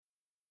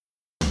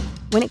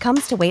When it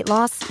comes to weight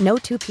loss, no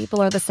two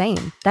people are the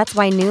same. That's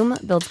why Noom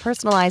builds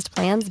personalized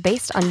plans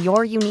based on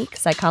your unique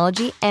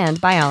psychology and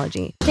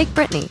biology. Take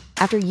Brittany.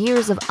 After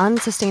years of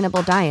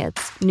unsustainable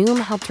diets, Noom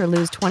helped her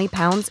lose 20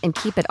 pounds and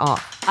keep it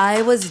off.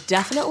 I was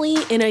definitely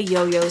in a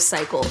yo-yo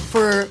cycle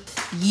for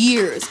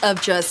years of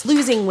just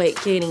losing weight,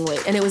 gaining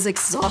weight, and it was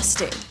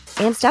exhausting.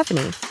 And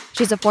Stephanie.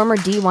 She's a former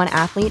D1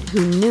 athlete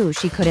who knew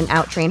she couldn't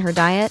out-train her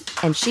diet,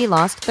 and she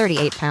lost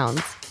 38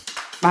 pounds.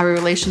 My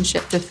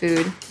relationship to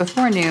food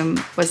before Noom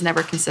was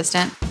never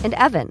consistent. And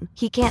Evan,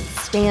 he can't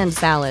stand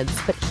salads,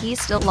 but he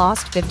still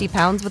lost 50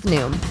 pounds with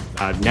Noom.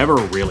 I never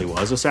really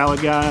was a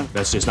salad guy.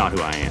 That's just not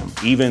who I am.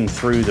 Even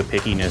through the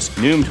pickiness,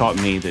 Noom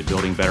taught me that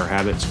building better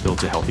habits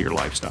builds a healthier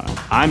lifestyle.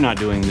 I'm not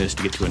doing this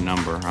to get to a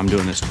number. I'm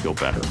doing this to feel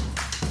better.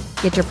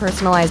 Get your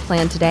personalized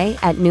plan today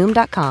at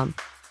Noom.com.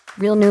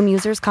 Real Noom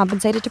users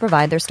compensated to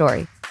provide their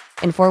story.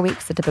 In 4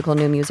 weeks, the typical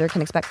Noom user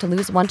can expect to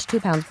lose 1 to 2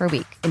 pounds per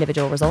week.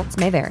 Individual results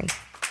may vary.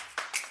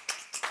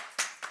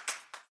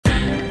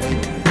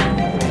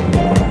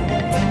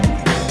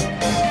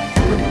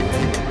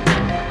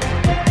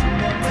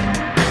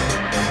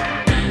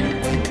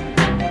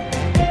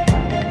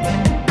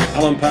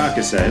 Alan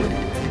Parker said,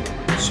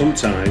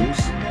 sometimes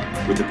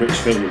with the British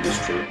film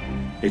industry,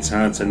 it's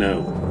hard to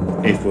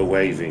know if we're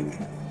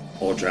waving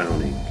or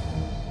drowning.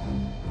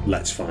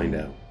 Let's find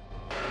out.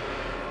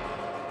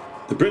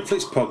 The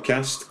Britflix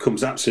podcast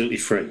comes absolutely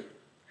free.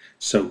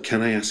 So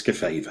can I ask a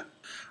favour?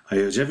 I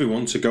urge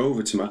everyone to go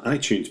over to my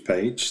iTunes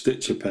page,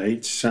 Stitcher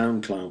page,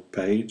 SoundCloud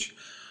page,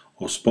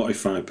 or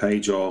Spotify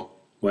page, or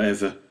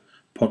whatever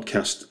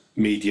podcast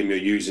medium you're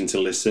using to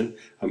listen,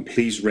 and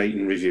please rate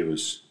and review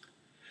us.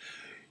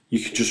 You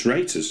can just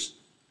rate us.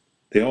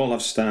 They all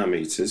have star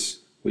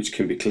meters, which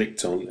can be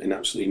clicked on in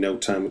absolutely no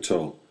time at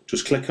all.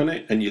 Just click on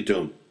it and you're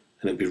done.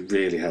 And it'll be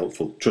really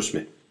helpful. Trust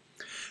me.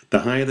 The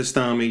higher the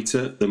star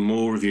meter, the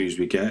more reviews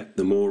we get,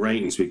 the more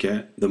ratings we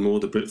get, the more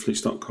the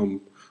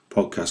Britflix.com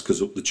podcast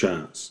goes up the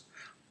charts.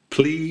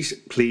 Please,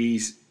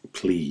 please,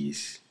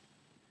 please.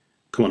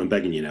 Come on, I'm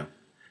begging you now.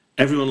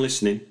 Everyone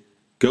listening,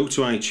 go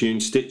to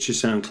iTunes, Stitcher,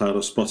 SoundCloud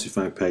or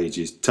Spotify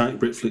pages, type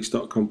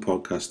Britflix.com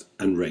podcast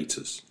and rate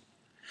us.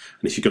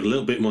 And if you've got a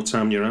little bit more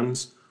time on your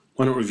hands,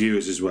 why not review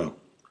us as well?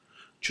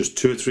 Just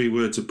 2 or 3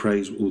 words of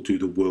praise will do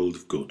the world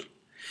of good.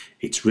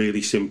 It's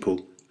really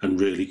simple and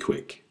really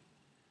quick.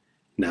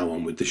 Now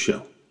on with the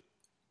show.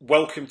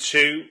 Welcome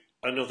to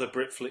another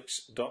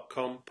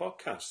Britflix.com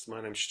podcast.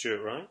 My name's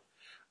Stuart Wright,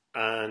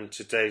 and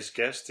today's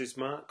guest is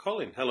Marc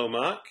Collin. Hello,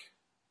 Marc.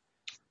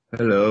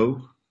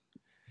 Hello.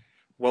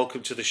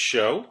 Welcome to the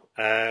show.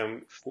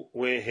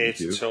 We're here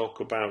to talk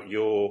about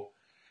your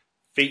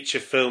feature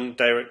film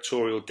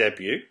directorial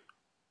debut.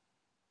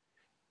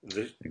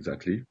 The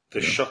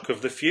Shock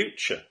of the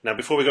Future. Now,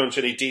 before we go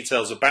into any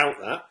details about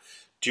that,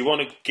 do you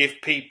want to give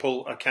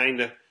people a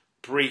kind of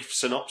brief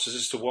synopsis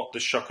as to what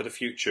The Shock of the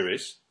Future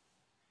is?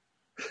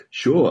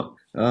 Sure.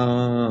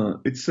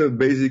 It's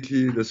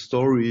basically the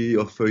story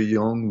of a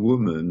young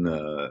woman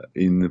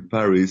in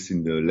Paris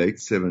in the late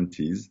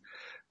 70s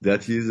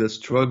that is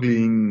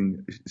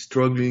struggling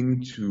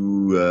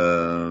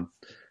to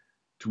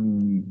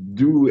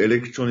do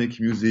electronic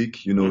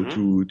music, you know,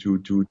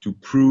 to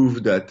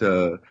prove that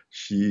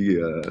she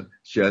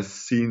has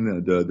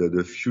seen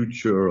the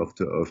future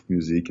of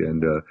music,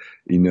 and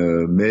in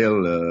a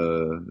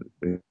male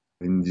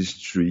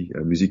industry,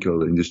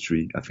 musical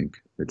industry, I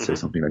think. Let's say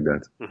something like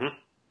that. Mm-hmm.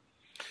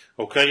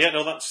 Okay, yeah,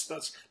 no, that's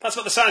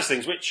about the size of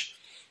things, which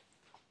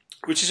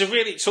is a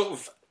really sort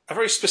of a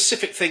very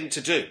specific thing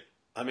to do.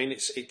 I mean,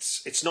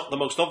 it's not the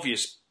most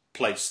obvious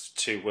place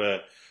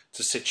to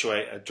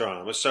situate a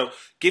drama. So,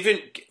 given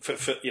for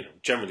you know,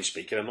 generally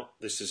speaking,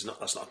 that's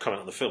not a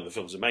comment on the film. The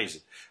film's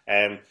amazing.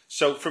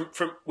 So, from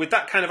with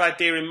that kind of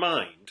idea in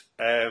mind,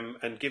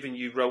 and given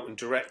you wrote and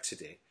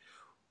directed it,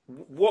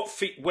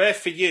 where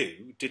for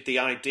you did the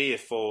idea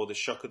for The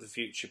Shock of the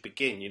Future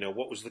begin? You know,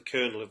 what was the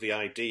kernel of the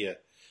idea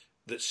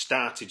that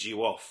started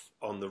you off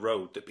on the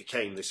road that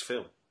became this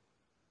film?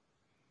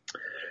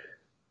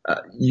 I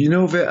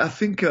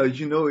think,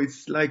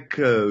 it's like,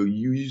 I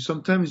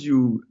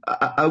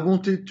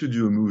wanted to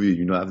do a movie,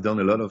 you know, I've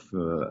done a lot of,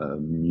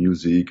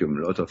 music, a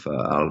lot of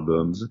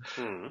albums,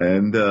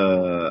 and,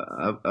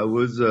 I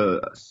was,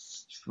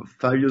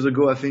 5 years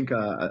ago, I think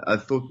I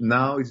thought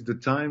now is the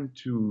time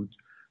to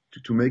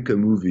make a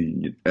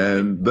movie.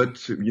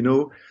 But, you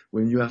know,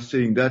 when you are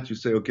saying that, you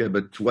say, okay,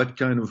 but what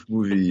kind of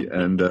movie?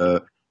 And,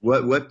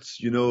 what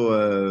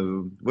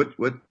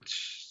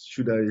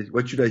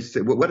should I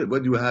say?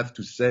 What do I have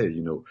to say?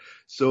 You know.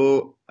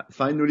 So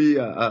finally,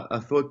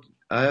 I thought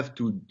I have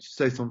to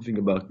say something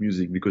about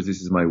music because this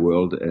is my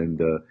world,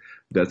 and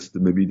that's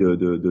maybe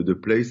the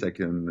place I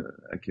can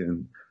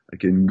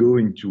go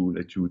into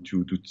to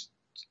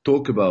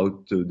talk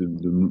about the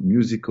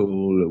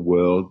musical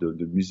world,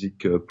 the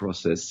music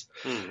process,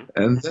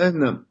 and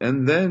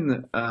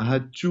then I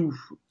had two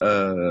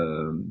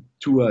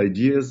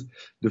ideas.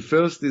 The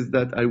first is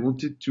that I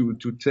wanted to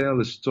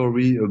tell a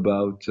story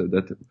about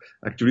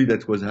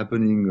that was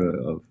happening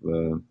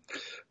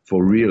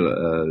for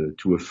real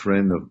to a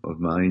friend of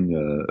mine,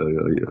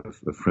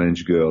 a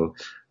French girl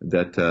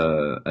that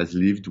has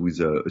lived with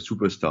a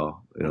superstar,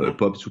 a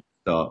pop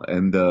superstar,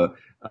 and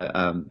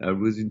I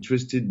was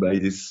interested by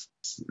this,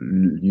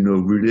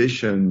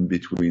 relation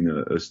between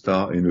a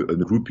star and a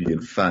groupie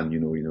and fan,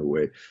 in a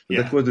way.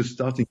 So that was the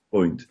starting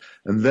point.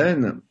 And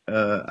then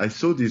I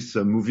saw this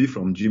movie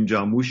from Jim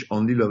Jarmusch,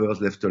 Only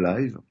Lovers Left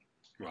Alive.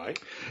 Right.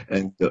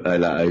 And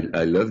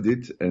I loved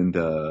it, and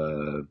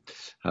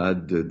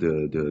had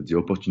the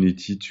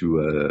opportunity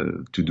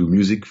to do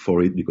music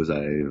for it, because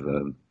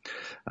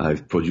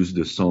I've produced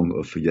the song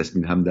of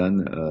Yasmin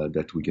Hamdan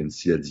that we can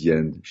see at the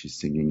end. She's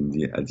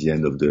singing at the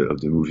end of the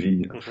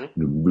movie,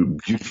 in a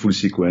beautiful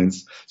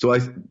sequence. So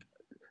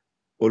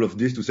all of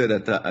this to say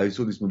that I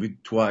saw this movie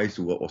twice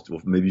or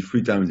maybe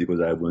 3 times, because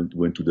I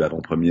went to the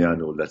avant-premiere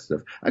and all that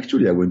stuff.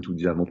 Actually, I went to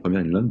the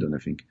avant-premiere in London, I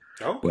think.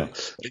 Oh. Well,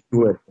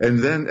 anyway, and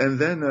then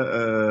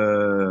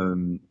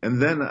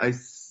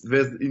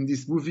there's in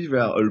this movie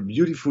there are a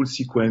beautiful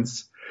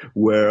sequence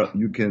where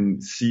you can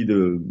see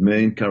the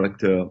main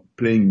character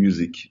playing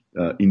music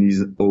in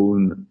his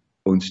own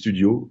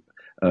studio.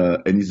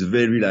 And it's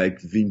very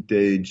like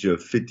vintage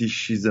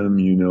fetishism,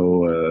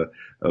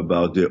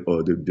 about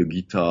the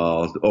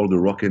guitars, all the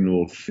rock and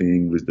roll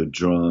thing with the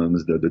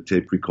drums, the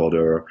tape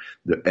recorder,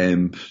 the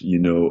amp,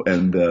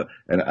 and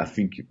I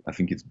think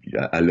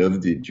I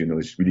loved it,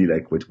 it's really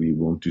like what we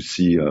want to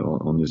see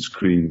on the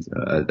screen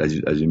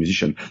as a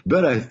musician.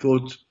 But I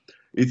thought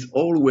it's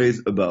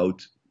always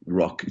about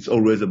rock. It's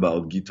always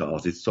about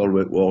guitars. It's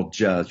always or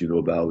jazz,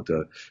 about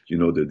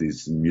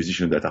these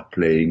musicians that are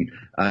playing.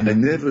 And I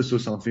never saw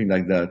something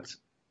like that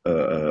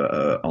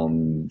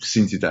on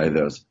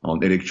synthesizers,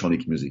 on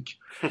electronic music.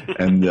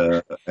 and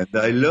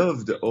I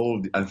loved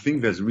I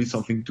think there's really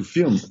something to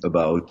film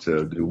about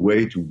the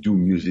way to do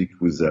music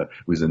with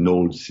an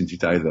old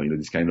synthesizer,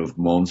 this kind of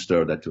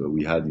monster that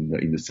we had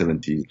in the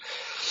 70s.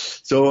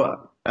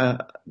 So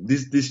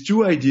these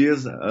two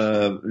ideas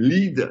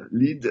lead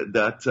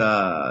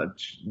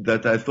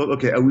that I thought,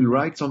 okay, I will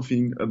write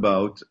something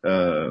about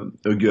a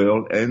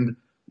girl and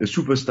a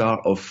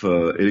superstar of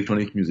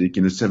electronic music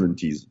in the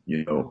 70s,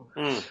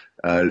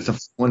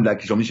 someone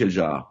like Jean-Michel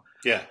Jarre.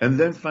 Yeah. And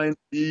then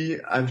finally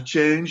I've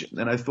changed,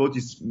 and I thought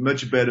it's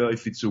much better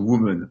if it's a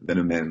woman than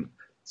a man.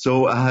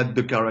 So I had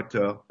the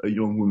character, a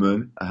young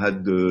woman. I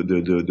had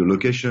the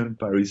location,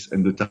 Paris,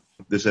 and the time,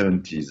 the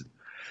 70s.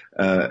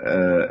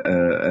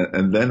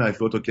 And then I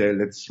thought, okay,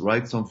 let's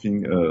write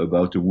something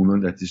about a woman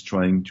that is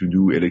trying to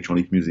do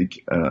electronic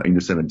music in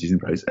the 70s in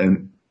Paris,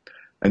 and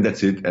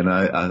that's it. And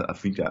I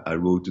think I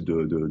wrote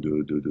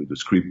the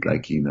script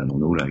like in, I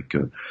don't know,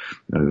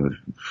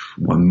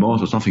 1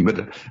 month or something.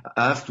 But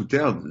I have to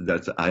tell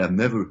that I have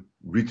never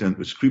written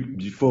a script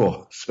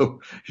before,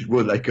 so it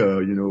was like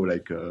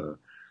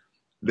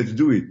let's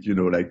do it,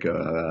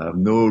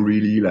 no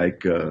really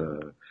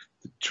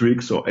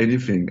tricks or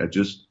anything. I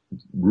just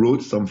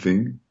wrote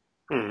something,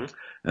 and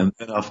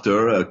then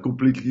after,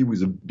 completely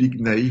with a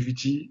big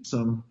naivety,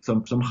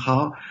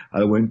 somehow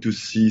I went to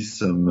see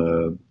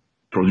some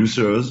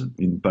producers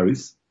in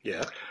Paris.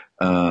 Yeah.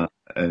 And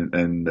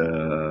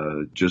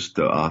just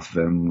ask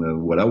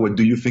them, what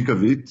do you think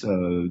of it?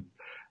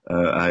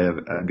 I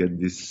get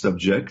this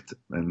subject,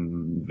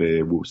 and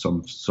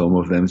some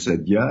of them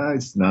said, yeah,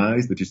 it's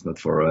nice, but it's not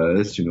for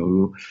us,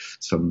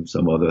 Some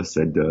others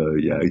said,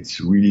 yeah,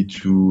 it's really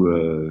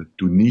too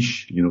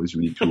niche, it's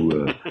really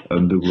too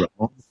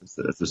underground.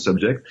 That's the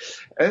subject.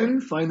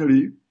 And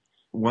finally,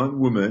 one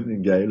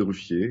woman, Gaëlle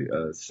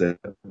Ruffier, said,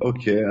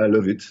 okay, I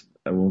love it.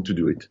 I want to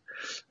do it.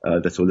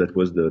 That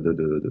was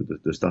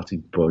the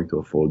starting point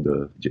of all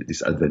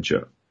this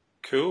adventure.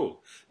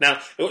 Cool. Now,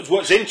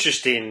 what's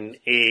interesting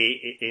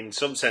in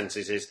some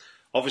senses is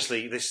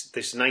obviously this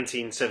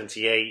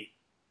 1978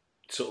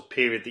 sort of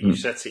period that you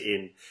set it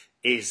in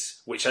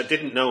is, which I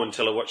didn't know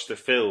until I watched the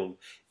film,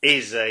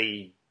 is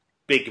a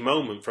big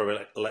moment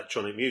for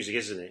electronic music,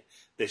 isn't it?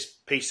 This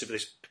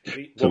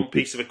one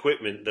piece of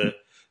equipment that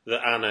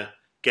Anna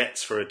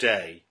gets for a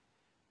day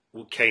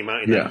came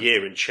out in that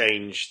year and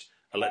changed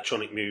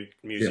electronic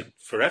music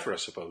forever, I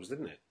suppose,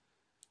 didn't it?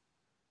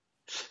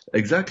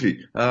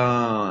 Exactly.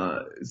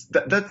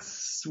 That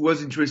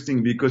was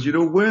interesting because,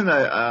 when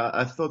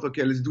I thought,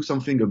 okay, let's do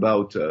something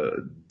about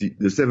the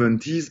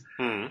 70s,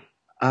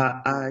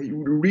 I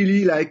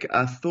really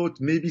I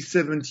thought maybe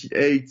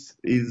 78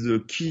 is a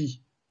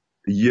key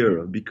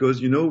year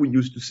because, we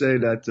used to say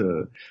that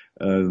the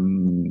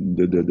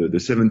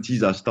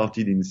 70s are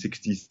started in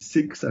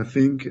 66, I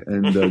think,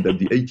 and that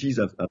the 80s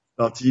have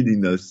started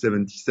in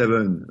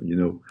 77,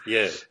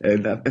 Yeah.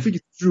 And I think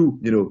it's true,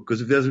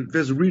 because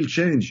there's a real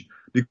change.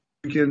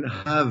 You can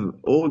have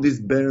all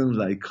these bands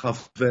like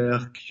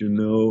Kraftwerk,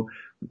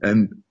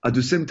 and at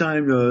the same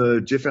time,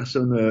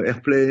 Jefferson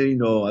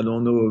Airplane, or I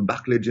don't know,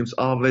 Barclay James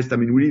Harvest. I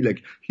mean, really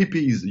like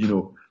hippies,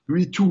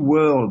 really two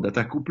worlds that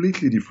are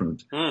completely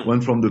different.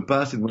 One from the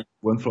past and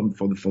one from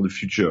the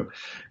future.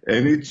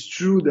 And it's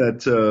true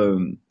that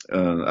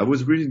I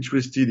was really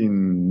interested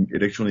in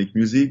electronic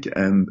music,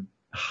 and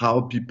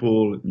how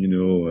people,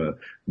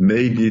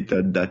 made it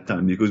at that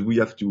time, because we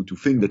have to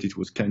think that it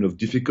was kind of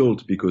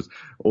difficult because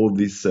all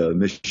these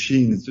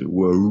machines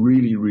were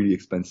really, really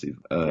expensive.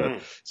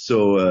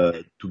 So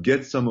to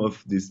get some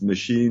of this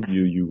machine,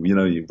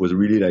 it was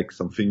really like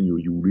something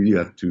you really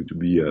have to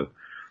be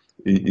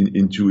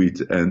into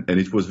it, and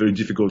it was very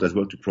difficult as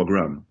well to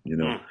program,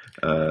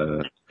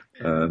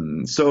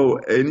 So,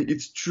 and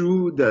it's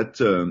true that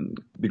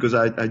because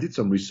I did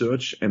some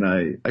research, and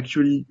I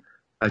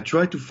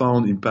tried to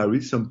find in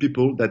Paris some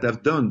people that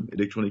have done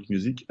electronic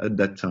music at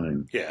that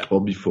time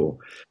or before.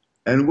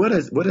 And what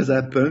has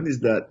happened is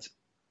that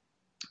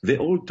they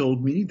all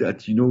told me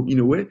that, in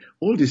a way,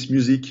 all this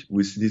music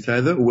with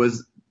synthesizer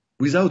was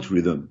without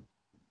rhythm,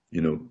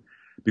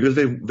 because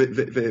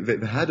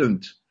they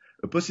hadn't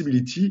a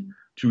possibility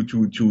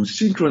to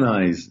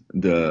synchronize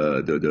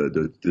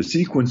the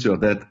sequencer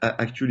that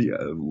actually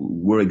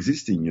were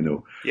existing,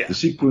 the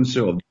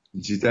sequencer of the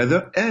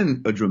synthesizer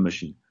and a drum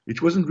machine. It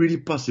wasn't really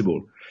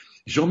possible.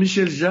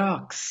 Jean-Michel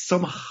Jarre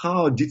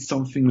somehow did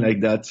something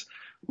like that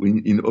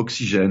in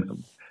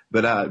Oxygen,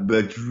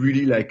 but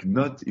really like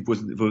not. It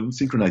wasn't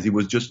synchronized. It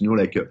was just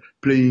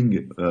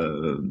playing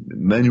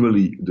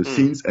manually the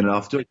synths, and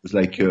after it was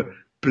like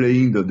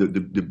playing the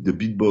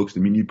beatbox, the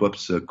mini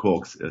pops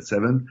Korgs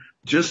 7,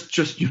 just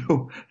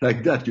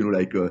like that,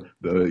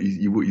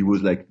 he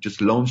was like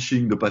just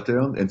launching the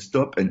pattern and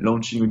stop and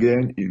launching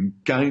again in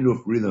kind of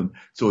rhythm.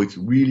 So it's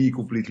really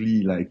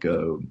completely like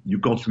you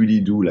can't really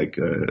do like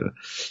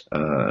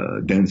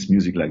dance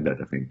music like that,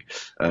 I think.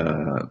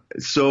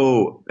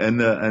 So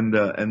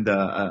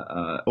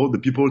all the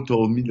people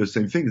told me the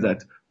same thing,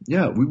 that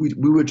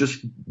we were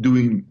just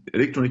doing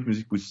electronic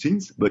music with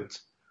synths but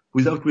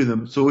without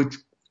rhythm. So it's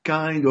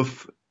kind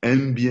of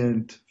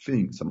ambient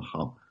thing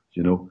somehow,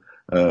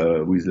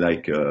 with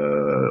like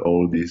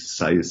all this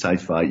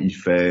sci-fi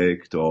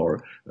effect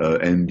or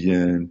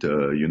ambient,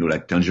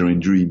 like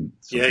Tangerine Dream,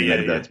 something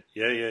like that.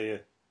 Yeah.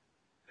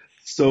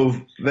 So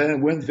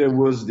then when there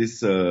was this,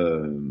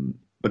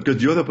 because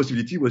the other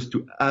possibility was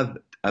to have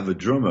a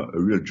drummer, a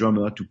real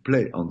drummer, to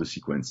play on the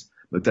sequence.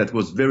 But that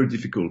was very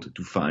difficult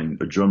to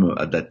find a drummer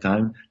at that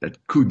time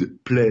that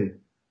could play,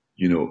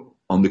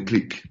 on the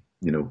click.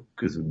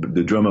 Because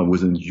the drummer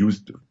wasn't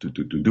used to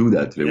do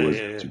that. They was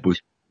supposed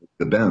to be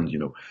the band,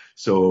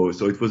 So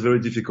it was very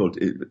difficult.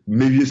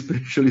 Maybe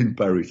especially in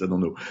Paris, I don't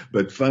know.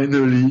 But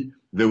finally,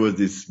 there was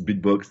this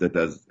beatbox that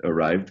has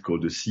arrived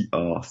called the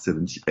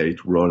CR78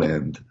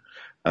 Roland.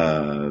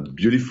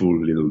 Beautiful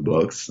little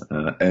box.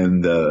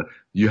 And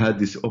you had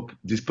this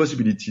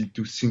possibility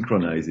to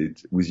synchronize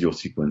it with your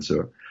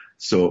sequencer.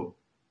 So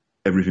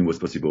everything was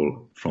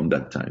possible from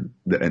that time.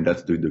 And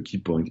that's the key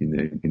point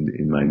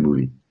in my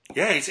movie.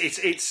 Yeah,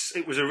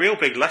 it was a real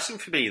big lesson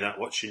for me, that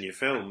watching your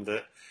film,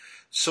 that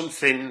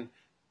something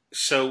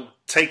so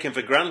taken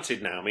for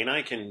granted now. I mean,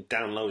 I can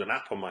download an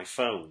app on my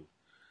phone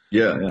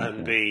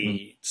and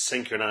be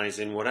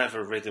synchronizing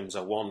whatever rhythms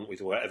I want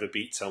with whatever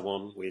beats I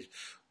want with,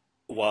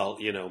 while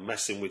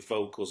messing with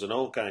vocals and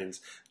all kinds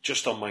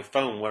just on my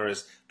phone.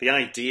 Whereas the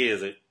idea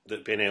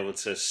that being able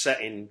to set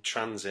in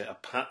transit a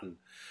pattern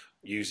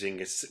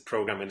using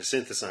programming a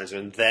synthesizer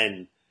and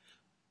then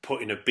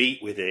putting a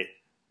beat with it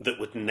that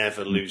would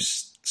never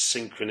lose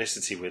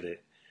synchronicity with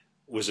it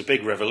was a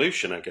big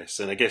revolution, I guess.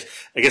 And I guess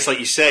like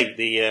you say,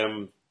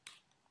 the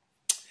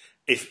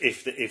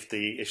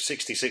if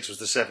 66 was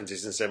the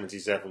 70s and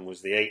 77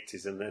 was the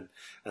 80s, and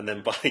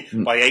then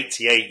by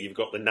 88 you've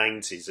got the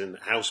 90s and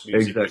house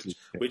music, exactly.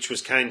 which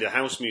was kind of,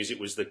 house music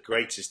was the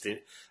greatest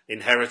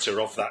inheritor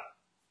of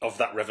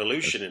that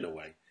revolution in a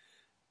way.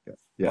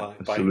 Yeah,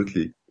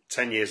 absolutely. By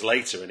 10 years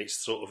later, and it's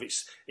sort of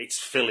it's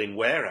filling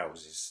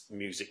warehouses,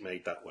 music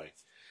made that way.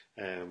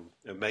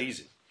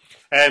 Amazing.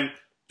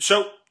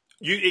 So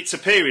it's a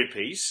period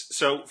piece.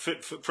 So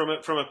from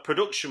a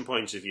production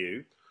point of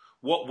view,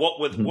 what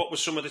were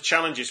some of the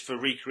challenges for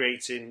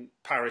recreating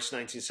Paris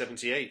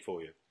 1978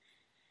 for you?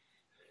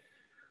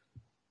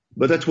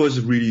 But that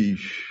was really.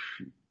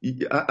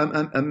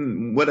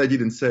 What I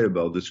didn't say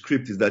about the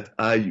script is that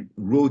I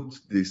wrote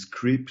the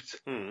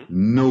script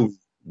knowing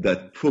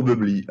that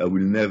probably I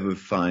will never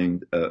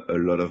find a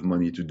lot of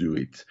money to do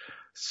it.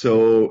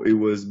 So it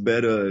was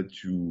better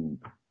to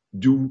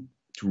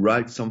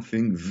write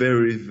something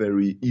very,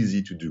 very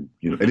easy to do,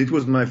 and it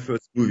was my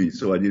first movie,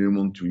 so I didn't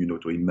want to,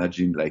 to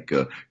imagine like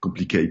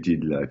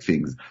complicated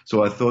things.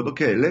 So I thought,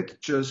 okay, let's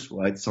just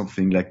write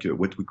something like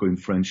what we call in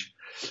French,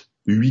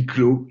 huis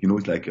clos,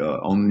 it's like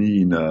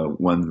only in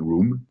one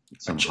room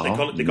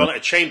somehow. They call it a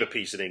chamber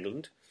piece in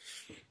England.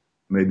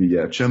 Maybe,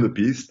 chamber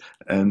piece.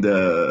 And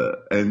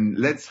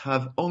let's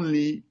have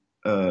only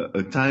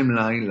a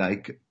timeline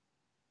like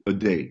a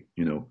day,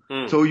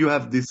 So you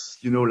have this,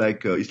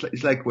 like,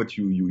 it's like what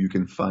you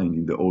can find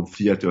in the old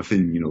theater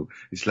thing,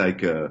 It's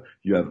like,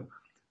 you have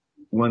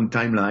one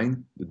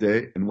timeline, the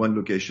day, and one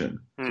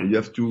location. So you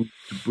have to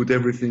put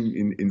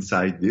everything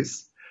inside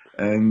this.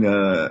 And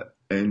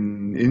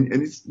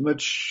it's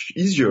much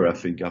easier, I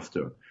think,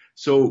 after.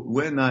 So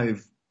when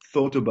I've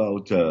thought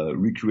about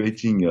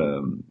recreating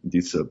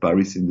this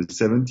Paris in the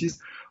 70s,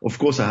 Of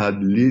course, I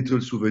had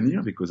little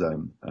souvenir because I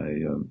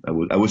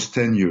was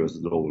 10 years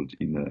old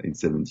in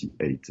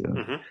 78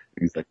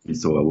 exactly.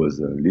 So I was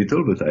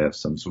little, but I have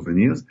some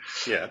souvenirs.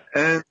 Yeah.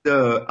 And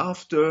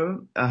after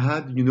I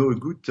had a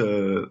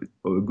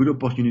good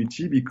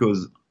opportunity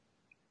because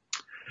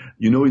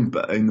in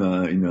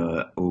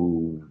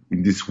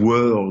this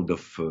world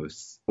of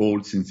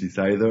old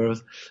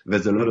synthesizers,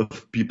 there's a lot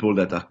of people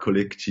that are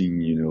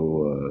collecting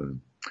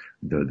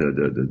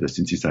the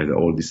synthesizer,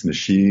 all these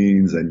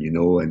machines, and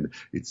and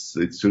it's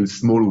a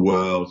small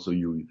world. So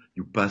you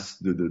pass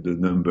the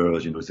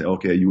numbers, say,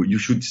 okay, you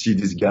should see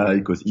this guy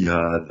because he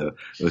had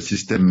a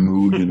system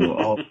mood,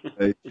 all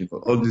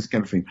this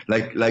kind of thing,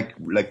 like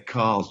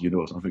cars,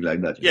 something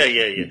like that.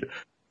 Yeah.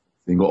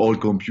 All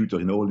computer,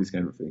 all this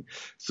kind of thing.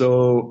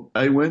 So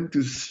I went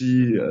to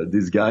see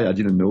this guy. I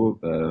didn't know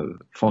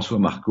François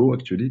Marco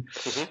actually.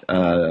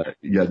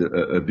 He had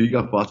a big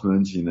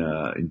apartment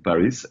in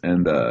Paris,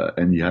 and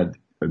he had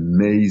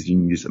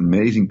this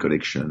amazing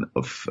collection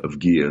of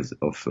gears,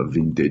 of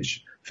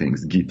vintage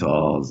things,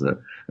 guitars, a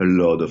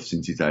lot of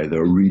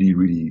synthesizer,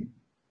 really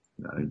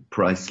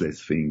priceless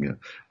thing.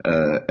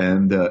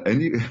 And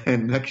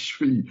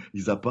actually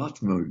his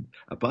apartment,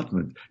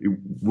 it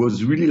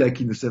was really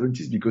like in the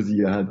 70s because he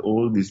had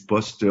all these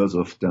posters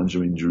of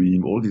Tangerine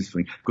Dream, all these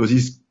things, because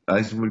he's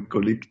as well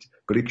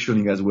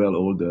collectioning as well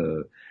all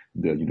the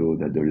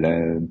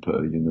lamp,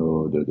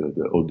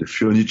 all the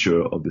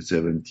furniture of the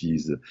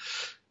 70s.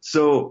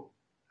 So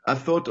I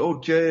thought,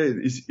 okay,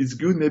 it's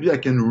good. Maybe I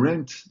can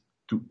rent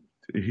to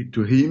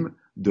him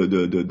the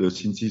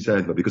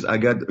synthesizer, because I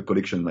got a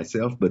collection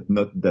myself, but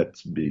not that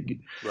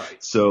big. Right.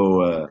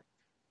 So,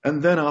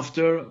 and then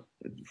after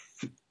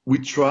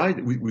we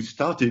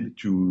started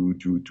to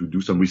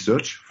do some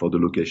research for the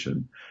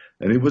location,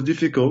 and it was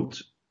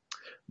difficult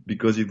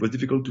because it was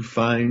difficult to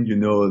find,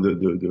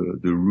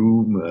 the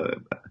room.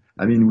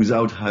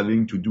 Without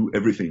having to do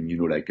everything,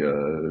 like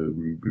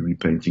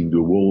repainting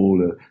the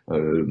wall,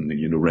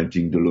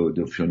 renting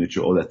the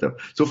furniture, all that stuff.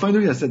 So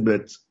finally I said,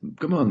 but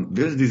come on,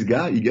 there's this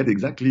guy,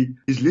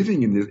 he's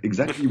living in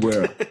exactly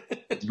where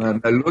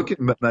my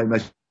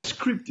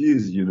script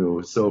is,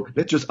 so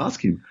let's just ask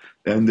him.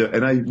 And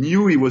I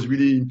knew he was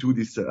really into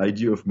this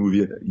idea of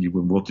movie. He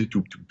wanted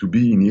to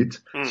be in it.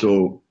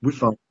 So we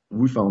found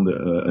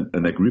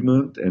an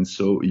agreement, and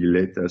so he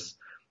let us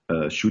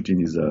shoot in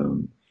his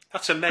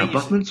That's amazing.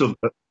 apartment. So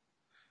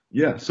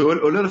so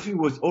a lot of it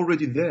was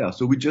already there.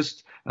 So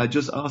I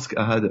just asked.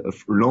 I had a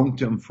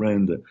long-term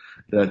friend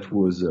that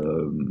was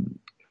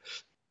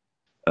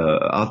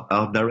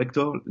art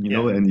director,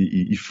 and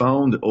he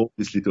found all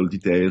these little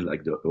details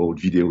like the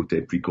old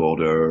videotape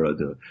recorder,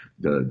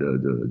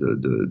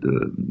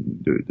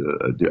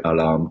 the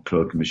alarm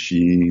clock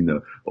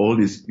machine, all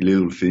this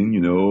little thing,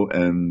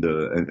 and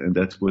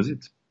that was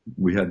it.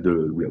 We had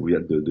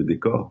the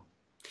decor.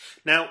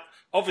 Now,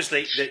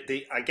 obviously,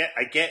 I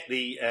get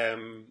the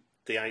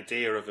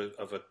idea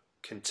of a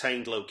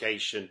contained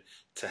location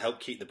to help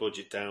keep the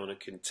budget down, a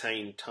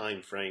contained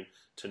time frame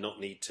to not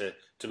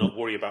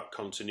worry about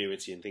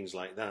continuity and things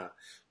like that.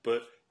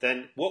 But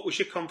then, what was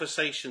your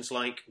conversations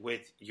like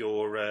with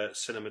your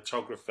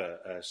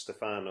cinematographer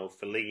Stefano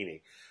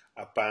Fellini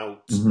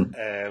about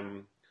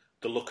the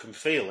look and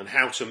feel, and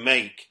how to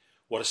make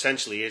what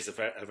essentially is a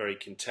very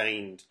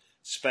contained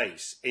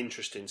space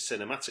interesting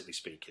cinematically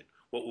speaking?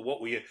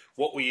 What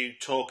were you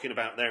talking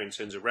about there in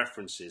terms of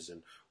references,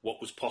 and what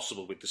was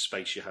possible with the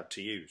space you had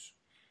to use?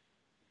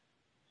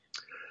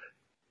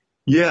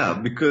 Yeah,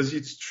 because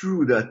it's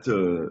true that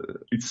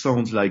it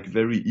sounds like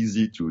very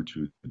easy to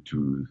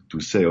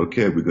say,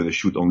 okay, we're going to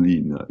shoot only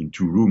in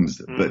two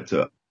rooms, but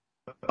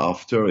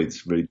after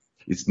it's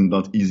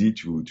not easy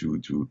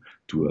to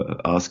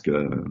ask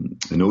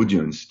an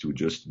audience to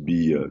just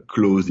be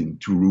closed in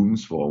two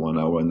rooms for 1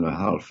 hour and a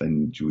half,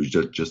 and to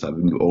just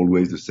having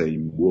always the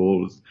same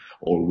walls,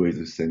 always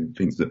the same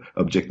things, the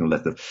object and all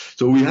that stuff.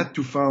 So we had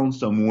to find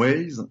some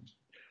ways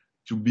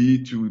to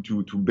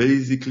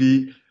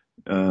basically.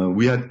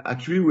 We had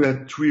 3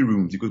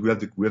 rooms because we have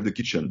the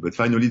kitchen, but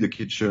finally the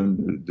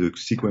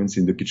sequence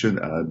in the kitchen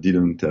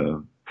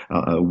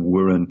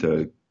weren't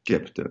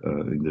kept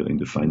in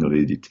the final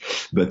edit.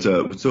 But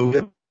so we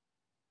have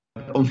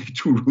only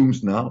 2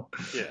 rooms now,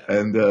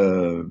 and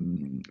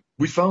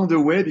we found a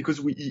way because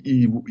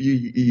he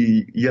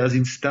has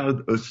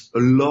installed a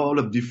lot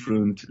of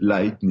different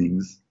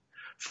lightnings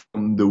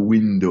from the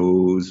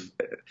windows,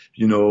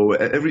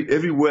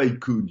 everywhere he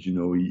could,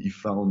 he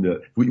found,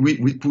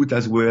 we put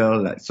as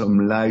well like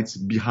some lights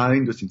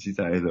behind the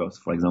synthesizers,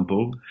 for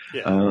example.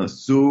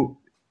 So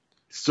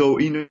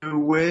in a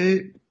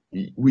way,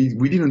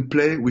 we didn't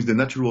play with the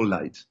natural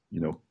light,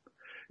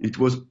 it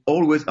was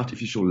always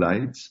artificial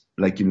lights,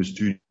 like in a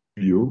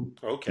studio,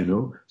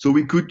 so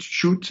we could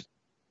shoot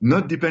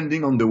not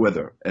depending on the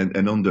weather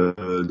and on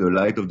the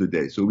light of the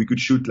day. So we could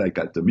shoot like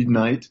at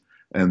midnight,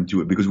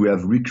 because we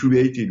have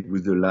recreated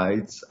with the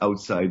lights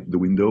outside the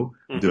window,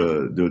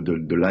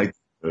 the light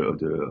of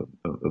the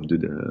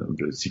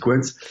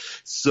sequence.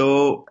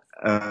 So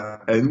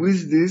And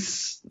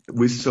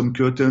with some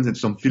curtains and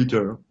some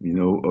filter,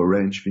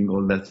 orange thing,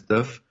 all that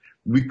stuff,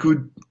 we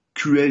could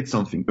create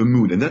something, a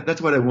mood. And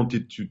that's what I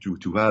wanted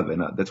to have.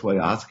 And that's why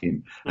I asked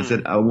him. I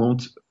said, I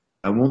want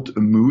a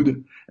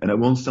mood, and I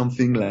want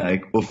something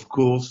like, of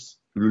course,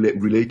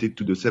 related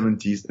to the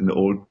 70s and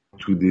all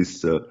to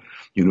this,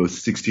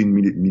 16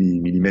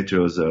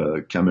 millimeters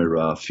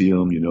camera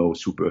film,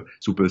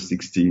 super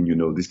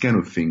 16, this kind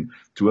of thing,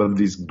 to have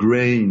this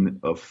grain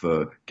of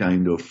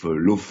kind of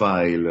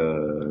low-fi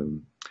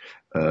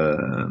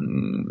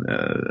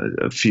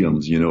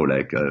films,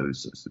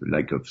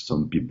 like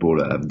some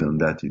people have done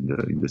that in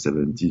the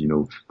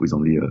 70s, with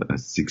only a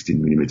 16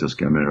 millimeters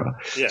camera.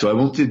 Yeah. So I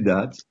wanted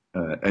that,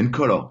 and in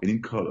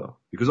color,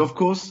 because of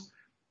course,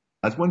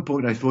 at one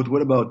point I thought,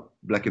 what about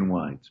black and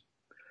white?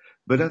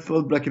 But I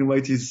thought black and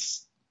white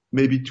is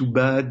maybe too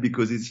bad,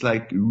 because it's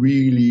like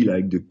really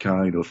like the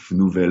kind of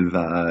nouvelle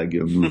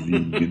vague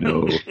movie,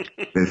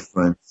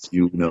 reference,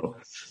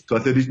 So I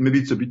thought maybe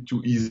it's a bit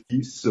too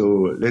easy.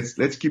 So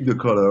let's keep the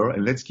color,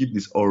 and let's keep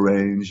this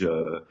orange,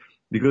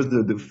 because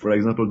for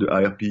example, the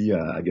IRP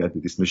I got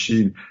this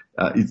machine,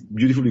 it's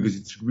beautiful because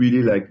it's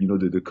really like,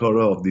 the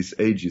color of this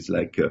age is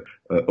like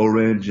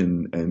orange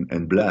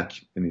and black,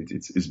 and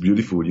it's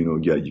beautiful, you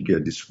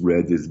get this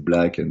red, this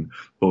black, and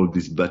all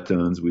these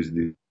buttons with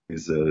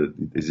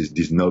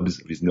these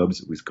knobs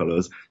with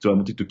colors. So I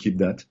wanted to keep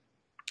that.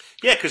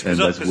 Yeah, because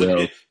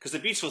the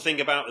beautiful thing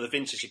about the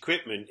vintage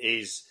equipment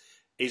is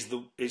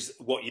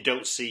what you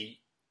don't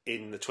see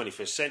in the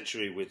 21st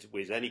century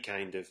with any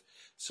kind of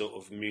sort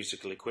of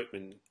musical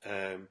equipment,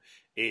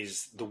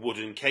 is the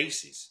wooden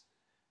cases,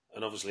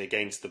 and obviously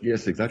against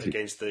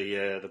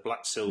the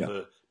black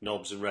silver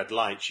knobs and red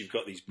lights, you've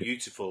got these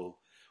beautiful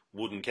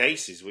wooden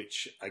cases,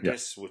 which I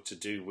guess were to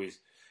do with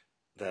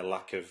their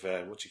lack of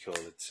their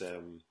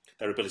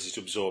ability to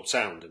absorb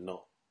sound and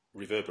not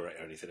reverberate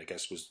or anything. I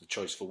guess was the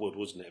choice for wood,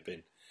 wasn't it?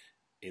 Been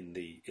in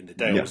the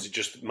day, or was it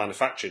just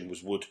manufacturing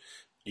was wood?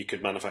 You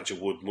could manufacture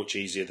wood much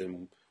easier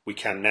than we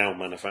can now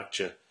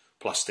manufacture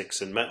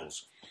plastics and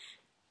metals.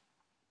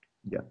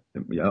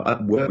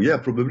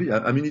 Probably.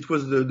 I mean, it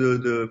was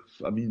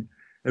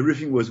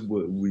everything was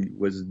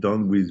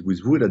done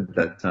with wood at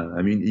that time.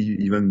 I mean,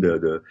 even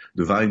the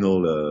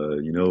vinyl,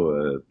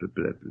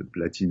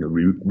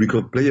 platinum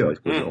record player,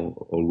 it was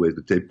always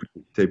the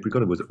tape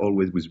recorder was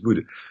always with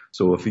wood.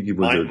 So I think it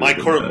was my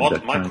current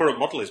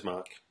model is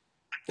Mark.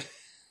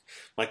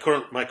 my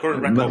current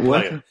record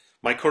player.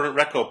 My current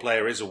record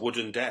player is a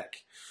wooden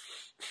deck.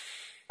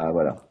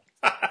 Voilà.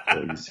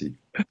 So you see.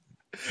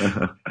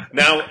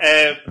 Now,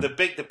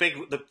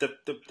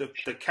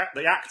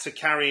 the actor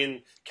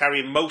carrying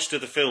most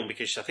of the film,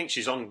 because I think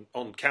she's on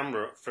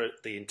camera for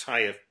the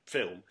entire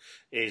film,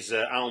 is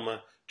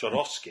Alma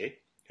Jodorowsky,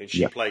 and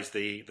she plays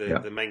the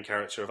main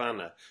character of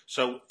Anna.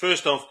 So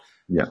first off,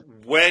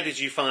 where did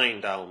you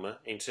find Alma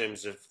in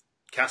terms of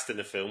casting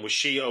the film? Was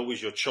she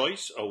always your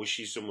choice, or was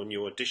she someone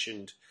you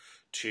auditioned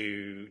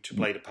to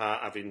play the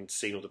part, having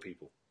seen other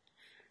people?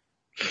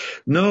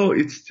 No,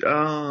 it's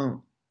I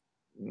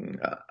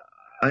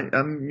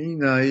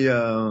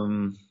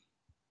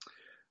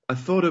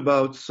thought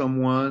about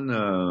someone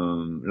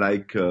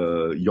like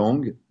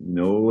young,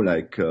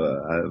 I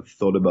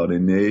thought about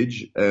an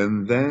age,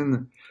 and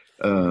then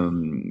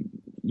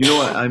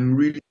I'm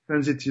really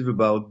sensitive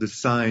about the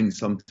signs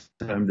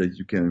sometimes that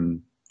you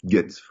can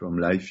get from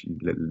life.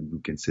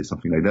 You can say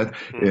something like that.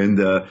 And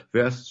I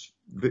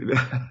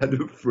had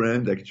a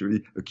friend,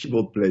 actually, a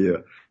keyboard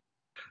player,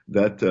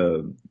 that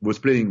was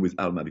playing with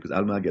Alma, because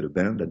Alma got a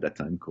band at that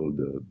time called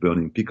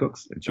Burning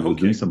Peacocks, and she was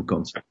doing some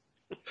concerts.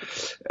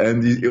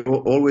 And he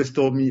always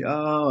told me,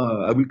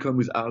 I will come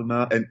with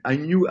Alma. And I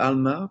knew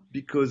Alma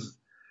because,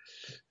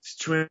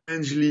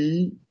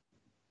 strangely,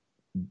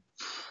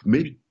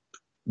 maybe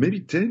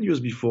 10 years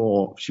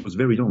before, she was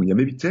very young,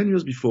 maybe 10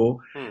 years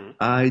before,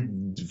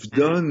 I'd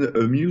done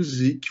a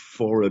music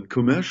for a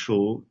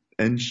commercial,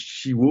 and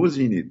she was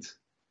in it.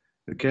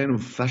 A kind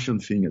of fashion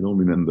thing, I don't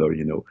remember,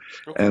 Okay.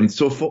 And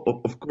so,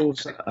 of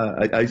course,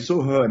 I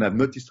saw her, and I've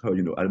noticed her,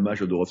 Alma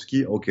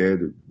Jodorowsky,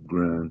 the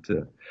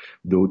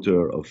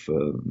granddaughter of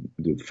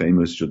the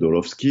famous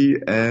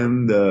Jodorowsky,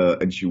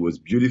 and she was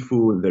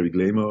beautiful and very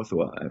glamorous.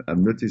 So I've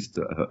noticed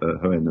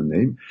her and her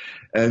name.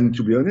 And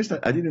to be honest,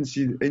 I didn't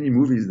see any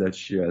movies that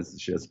she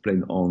has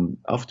played on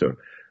after.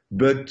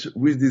 But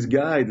with this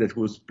guy that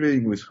was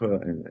playing with her,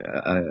 and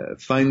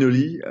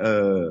finally,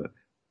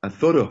 I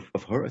thought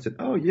of her. I said,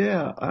 "Oh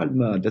yeah,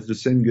 Alma, that's the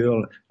same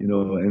girl,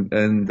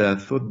 And I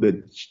thought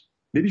that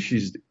maybe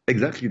she's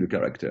exactly the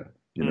character,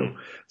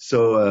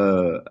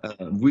 So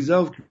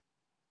without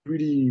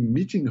really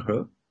meeting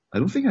her, I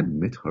don't think I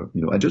met her.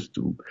 I just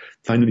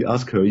finally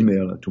asked her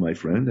email to my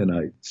friend, and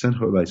I sent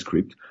her my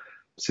script,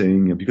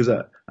 saying, because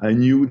I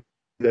knew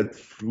that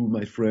through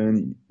my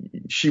friend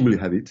she will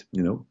have it,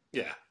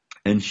 Yeah.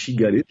 And she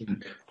got it,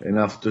 and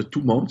after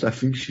 2 months, I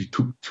think she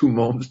took 2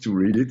 months to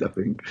read it. I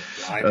think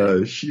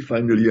she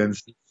finally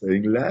answered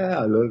saying, "La,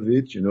 I love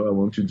it. You know, I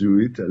want to do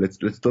it.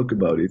 Let's talk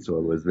about it." So I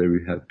was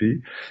very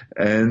happy,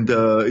 and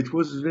it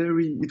was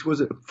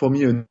for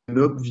me an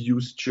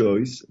obvious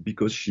choice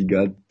because she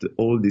got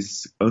all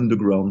this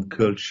underground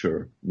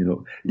culture. You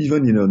know,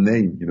 even in her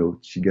name, you know,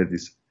 she got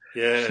this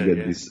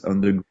this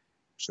underground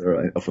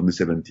from the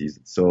 70s.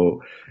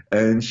 So,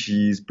 and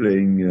she's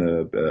playing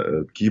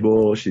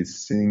keyboard,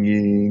 she's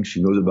singing,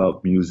 she knows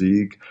about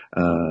music,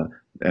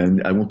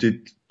 and I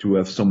wanted to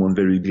have someone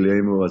very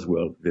glamour as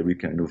well, very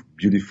kind of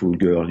beautiful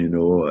girl, you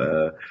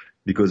know,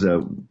 because I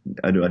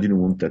didn't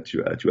want that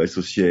to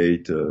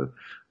associate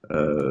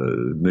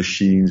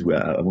machines.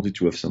 Where I wanted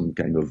to have some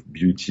kind of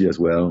beauty as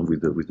well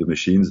with the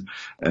machines,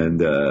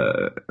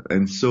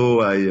 and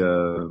so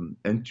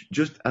and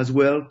just as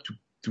well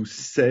to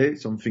say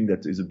something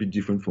that is a bit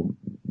different from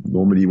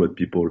normally what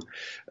people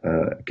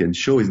can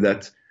show is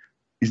that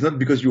it's not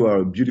because you are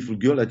a beautiful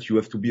girl that you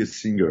have to be a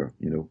singer,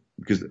 you know,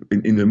 because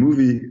in the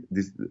movie,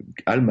 this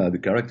Alma, the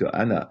character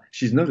Anna,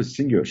 she's not a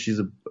singer. She's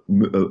an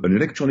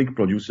electronic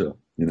producer,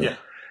 you know,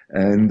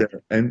 and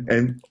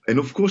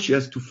of course she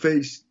has to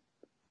face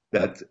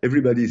that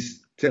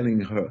everybody's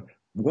telling her,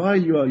 why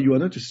you are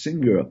not a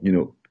singer, you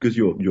know, because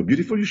you're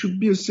beautiful, you should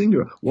be a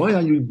singer. Why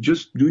are you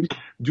just doing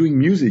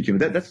music? You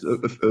know, that's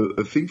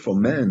a thing for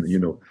men, you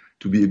know,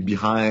 to be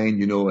behind,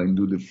 you know, and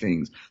do the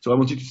things. So I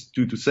wanted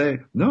to say,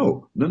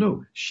 no,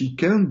 she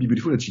can be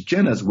beautiful and she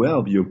can as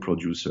well be a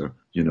producer,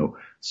 you know.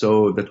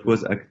 So that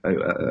was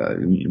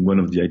one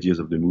of the ideas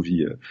of the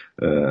movie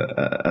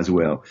as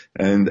well.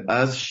 And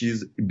as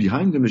she's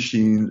behind the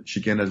machine, she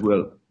can as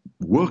well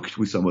worked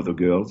with some other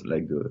girls,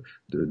 like the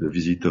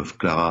visit of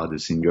Clara, the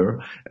singer,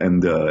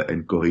 and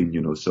Corinne, you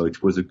know. So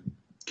it was a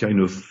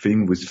kind of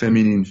thing with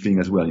feminine thing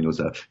as well, you know,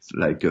 so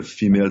like a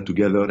female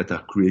together that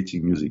are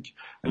creating music.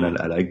 And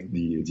I like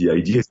the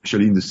idea,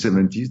 especially in the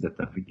 70s, that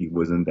I think it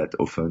wasn't that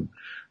often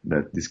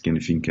that this kind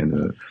of thing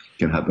can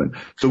happen.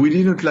 So we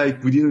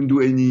didn't do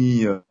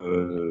any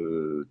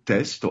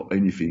test or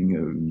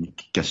anything,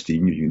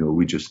 casting, you know.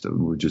 We just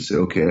say,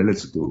 okay,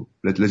 let's go,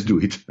 let's do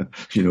it,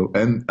 you know.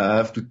 And I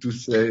have to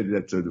say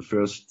that the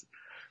first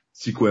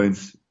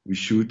sequence we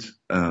shoot,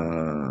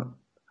 I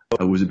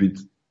was a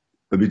bit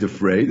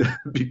afraid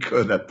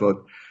because I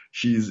thought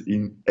she's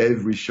in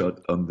every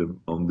shot on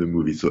the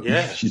movie. So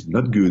if she's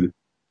not good,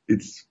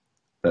 that's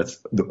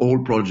the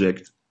whole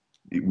project.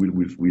 It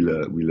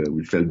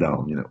will fall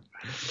down, you know,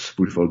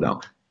 will fall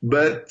down.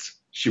 But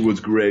she was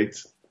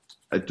great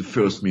at the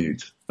first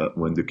minute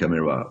when the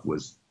camera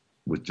was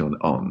turned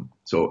on.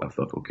 So I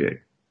thought, okay,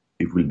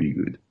 it will be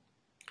good.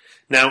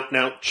 Now,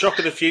 Shock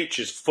of the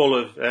Future's full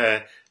of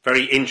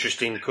very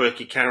interesting,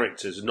 quirky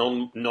characters.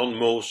 None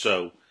more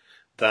so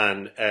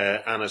than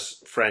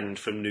Anna's friend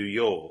from New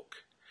York,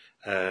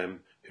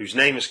 whose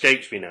name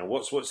escapes me now.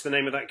 What's the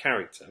name of that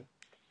character?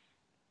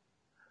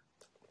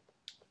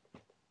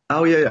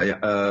 Oh yeah.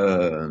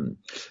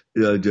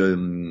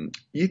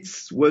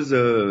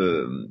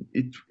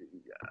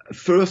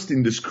 First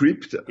in the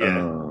script.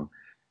 Yeah.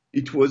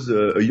 It was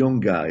a young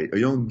guy, a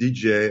young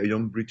DJ, a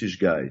young British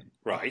guy.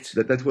 Right.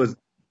 That's what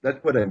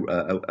I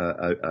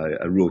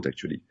wrote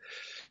actually.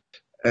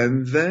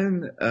 And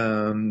then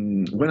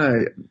when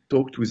I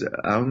talked with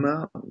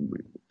Alma,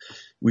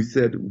 we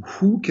said,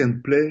 who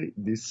can play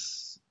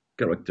this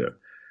character?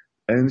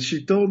 And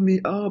she told me,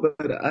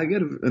 but I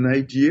got an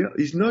idea.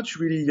 He's not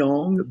really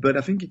young, but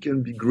I think he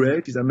can be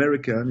great. He's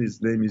American.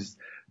 His name is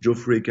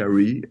Geoffrey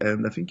Carey,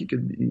 and I think he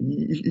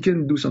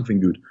can do something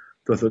good.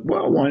 So I thought,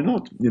 well, why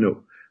not? You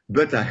know.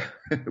 But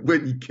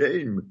when he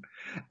came,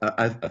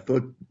 I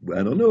thought,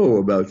 I don't know,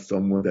 about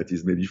someone that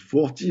is maybe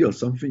 40 or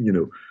something, you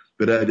know.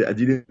 But I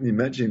didn't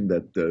imagine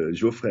that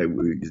Geoffrey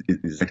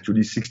is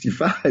actually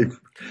 65.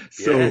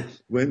 So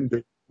when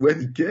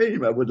he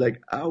came, I was like,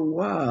 oh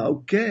wow,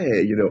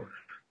 okay, you know.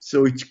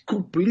 So it's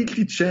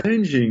completely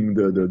changing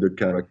the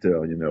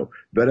character, you know.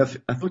 But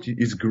I thought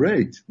it's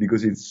great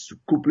because it's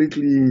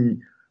completely,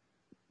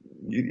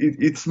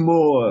 it's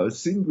more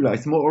singular,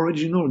 it's more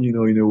original, you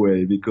know, in a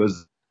way,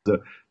 because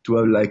to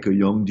have like a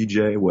young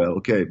DJ, well,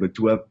 okay, but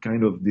to have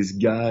kind of this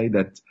guy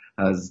that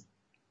has,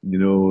 you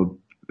know,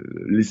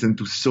 listened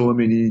to so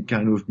many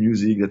kind of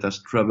music, that has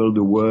traveled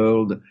the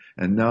world,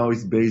 and now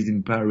he's based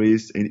in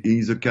Paris, and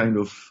he's a kind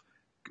of,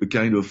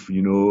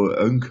 you know,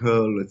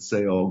 uncle, let's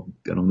say, or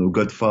I don't know,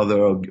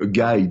 godfather, a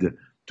guide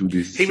to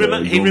this. He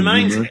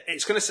reminds.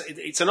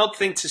 It's an odd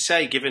thing to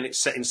say, given it's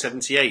set in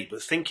 '78.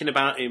 But thinking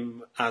about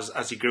him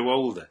as he grew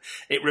older,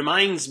 it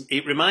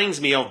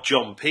reminds me of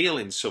John Peel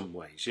in some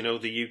ways. You know,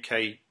 the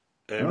UK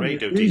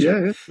radio DJ.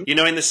 Yeah, sure. You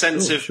know, in the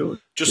sense of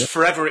just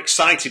forever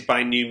excited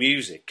by new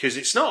music, because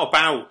it's not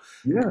about.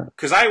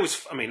 Because I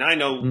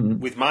know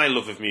with my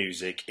love of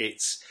music,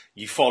 it's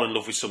you fall in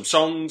love with some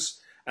songs.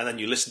 And then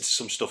you listen to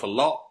some stuff a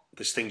lot,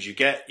 there's things you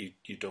get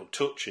you don't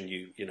touch, and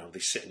you know they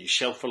sit on your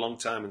shelf for a long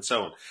time and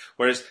so on.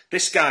 Whereas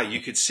this guy,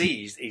 you could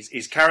see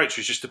his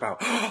character is just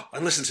about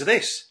and listen to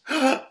this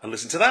and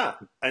listen to that,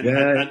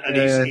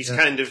 and he's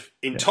kind of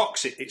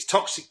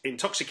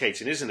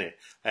intoxicating, isn't it?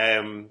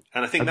 And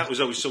I think that was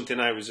always something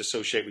I was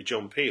associated with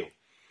John Peel.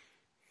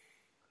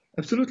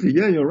 Absolutely,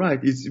 yeah, you're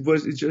right. It's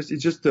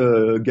just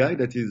a guy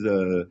that is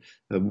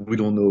we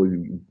don't know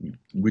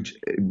which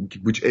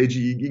age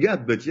he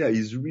got, but yeah,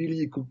 he's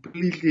really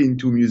completely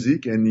into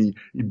music, and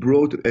he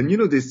brought, and you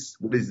know, this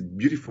what is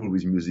beautiful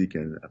with music,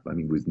 and I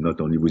mean with not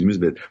only with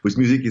music but with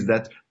music, is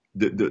that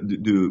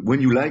the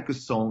when you like a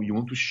song, you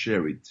want to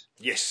share it.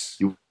 Yes.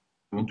 You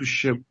want to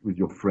share it with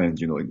your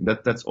friends, you know,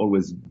 that's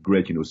always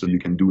great, you know, so you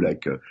can do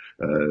like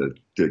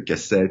the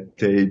cassette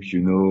tape, you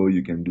know,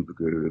 you can do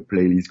a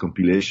playlist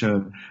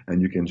compilation,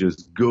 and you can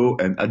just go,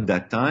 and at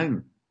that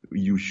time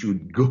you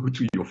should go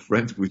to your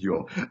friends with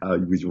your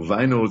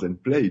vinyls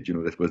and play it, you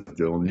know, that was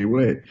the only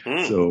way.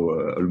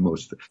 So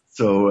almost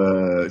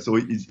so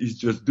he's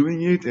just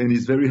doing it, and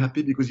he's very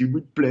happy because he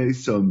would play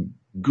some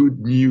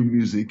good new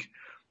music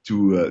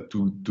to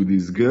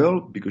this girl,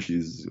 because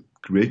she's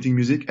creating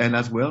music, and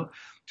as well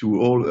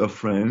to all her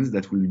friends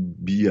that will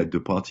be at the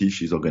party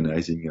she's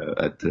organizing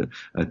at the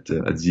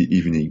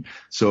evening.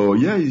 So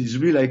yeah, it's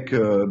really like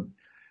in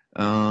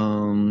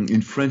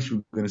French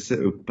we're gonna say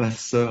a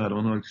passeur. I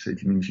don't know how to say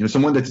it in English. You know,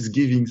 someone that is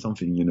giving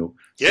something. You know,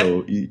 yeah.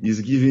 So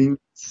he's giving.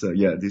 So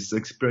yeah, this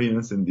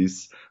experience and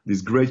this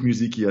great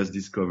music he has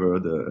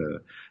discovered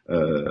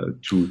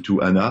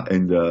to Anna,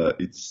 and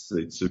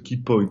it's a key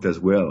point as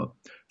well.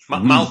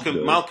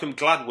 Malcolm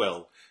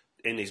Gladwell,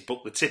 in his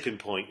book The Tipping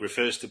Point,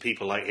 refers to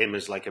people like him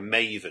as like a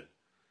maven.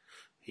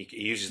 He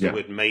uses the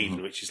word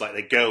maven, which is like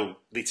they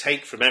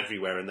take from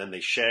everywhere and then they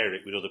share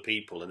it with other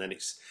people, and then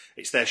it's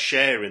their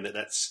sharing that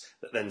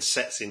then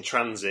sets in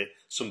transit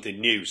something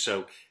new.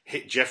 So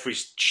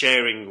Jeffrey's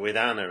sharing with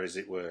Anna, as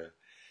it were,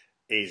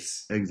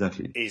 is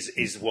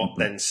what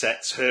then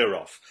sets her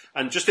off.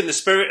 And just in the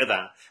spirit of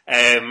that,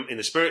 in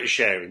the spirit of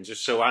sharing,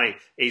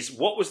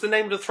 what was the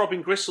name of the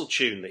Throbbing Gristle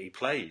tune that he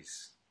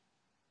plays?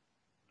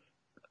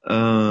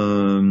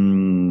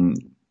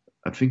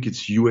 I think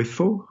it's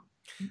UFO.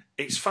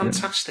 It's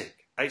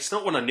fantastic. Yeah. It's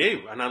not one I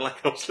knew, and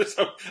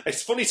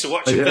it's funny to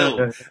watch a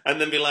film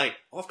and then be like,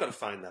 "Oh, I've got to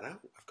find that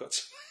out. I've got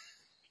to."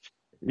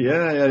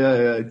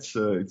 Yeah.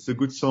 It's a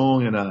good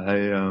song, and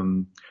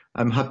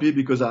I'm happy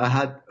because I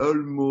had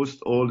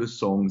almost all the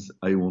songs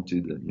I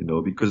wanted. You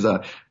know, because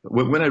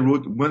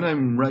when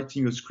I'm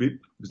writing a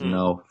script, because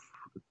now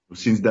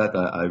since that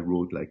I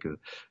wrote like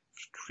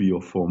 3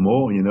 or 4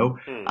 more. You know,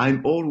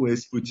 I'm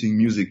always putting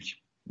music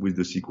with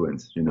the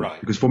sequence, you know, right.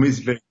 Because for me it's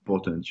very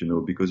important, you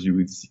know, because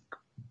you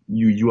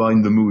are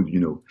in the mood, you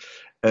know,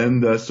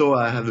 and so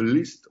I have a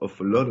list of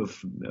a lot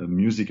of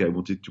music I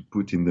wanted to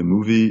put in the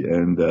movie,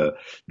 and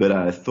but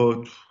I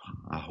hope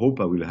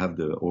I will have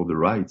all the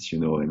rights, you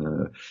know, and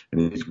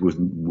it will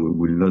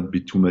not be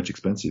too much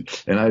expensive,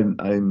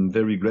 and I'm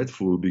very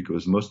grateful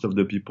because most of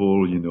the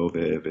people, you know,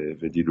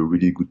 they did a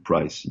really good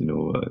price, you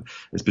know,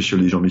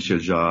 especially Jean-Michel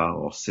Jarre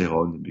or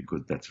Serron,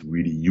 because that's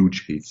really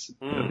huge hits,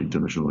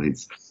 international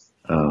hits.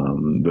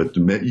 But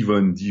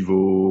even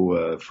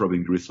Devo,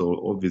 Throbbing Gristle,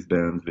 all these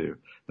bands, the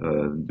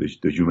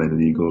Human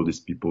League, all these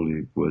people,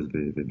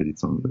 they did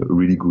some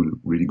really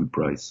good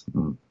price.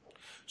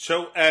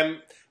 So,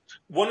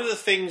 one of the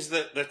things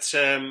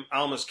that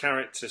Alma's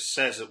character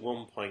says at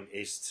one point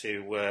is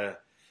to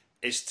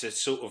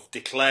sort of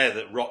declare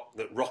that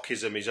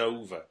rockism is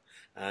over,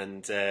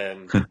 and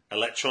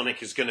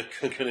electronic is going to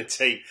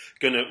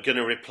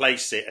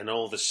replace it, and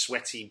all the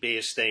sweaty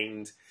beer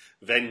stained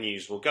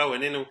venues will go,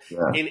 and in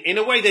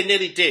a way they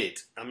nearly did.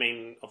 I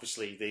mean,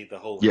 obviously the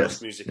whole house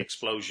music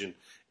explosion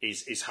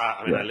is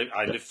hard. I mean,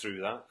 I lived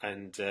through that,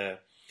 and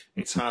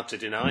it's hard to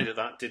deny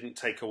that didn't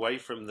take away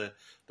from the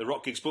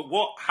rock gigs. But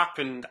what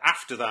happened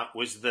after that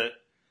was that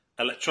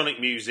electronic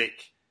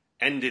music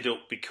ended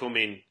up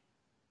becoming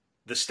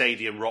the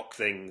stadium rock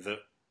thing that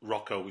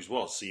rock always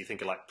was. So you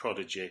think of like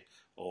Prodigy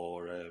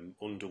or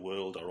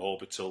Underworld or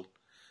Orbital,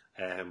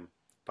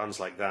 bands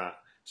like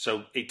that.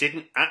 So it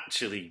didn't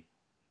actually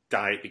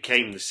die; it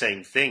became the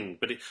same thing.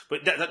 But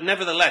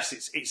nevertheless,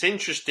 it's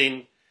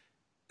interesting,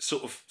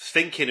 sort of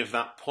thinking of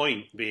that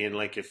point being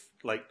like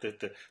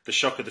the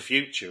shock of the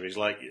future is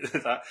like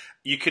that.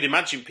 You could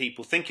imagine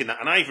people thinking that,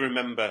 and I even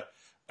remember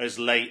as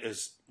late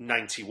as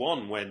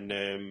 '91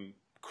 when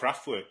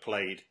Kraftwerk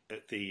played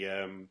at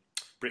the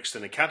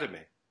Brixton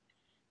Academy.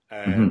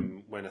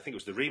 When I think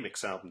it was the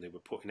remix album they were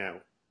putting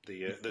out,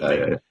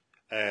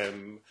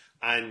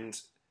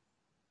 and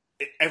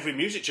every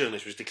music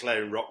journalist was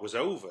declaring rock was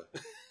over.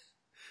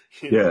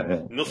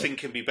 Nothing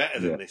can be better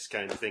than this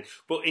kind of thing.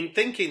 But in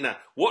thinking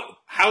that,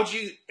 how do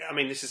you? I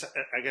mean, this is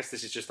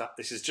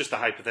just a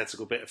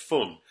hypothetical bit of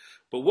fun.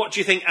 But what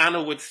do you think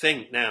Anna would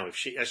think now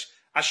if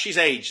as she's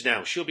aged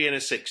now? She'll be in her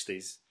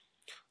 60s,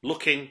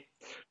 looking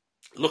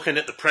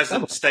at the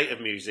present state of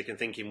music and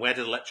thinking, where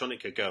did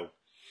electronica go?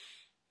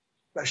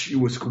 she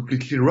was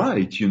completely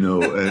right,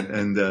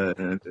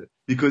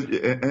 because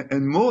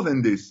and more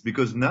than this,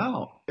 because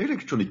now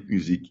electronic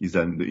music is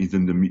in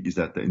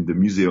the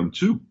museum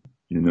too,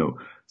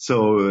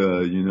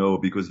 So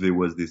because there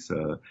was this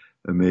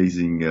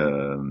amazing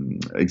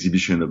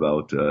exhibition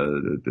about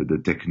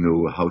the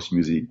techno house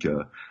music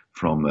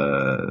from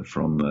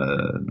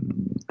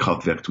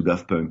Kraftwerk to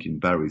Daft Punk in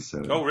Paris.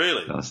 Oh,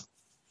 really?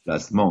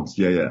 Last month,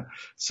 yeah.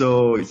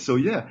 So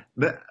yeah,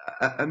 but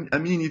I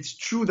mean, it's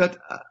true that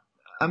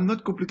I'm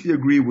not completely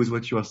agree with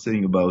what you are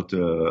saying about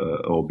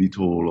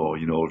Orbital or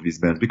all these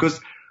bands,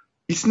 because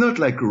it's not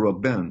like a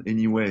rock band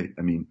anyway.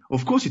 I mean,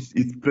 of course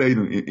it's played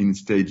in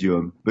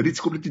stadium, but it's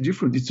completely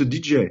different. It's a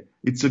DJ,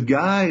 it's a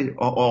guy,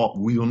 or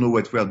we don't know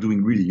what we are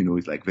doing really.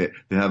 It's like they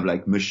have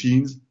like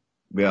machines,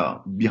 they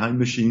are behind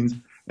machines,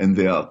 and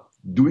they are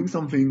doing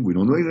something. We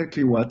don't know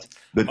exactly what,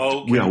 but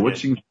we are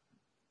watching.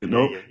 But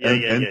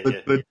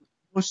the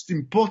most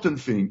important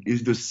thing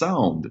is the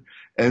sound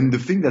and the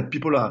thing that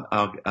people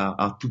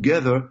are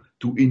together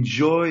to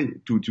enjoy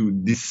to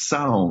this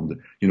sound.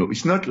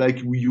 It's not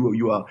like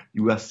you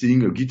are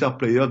seeing a guitar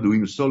player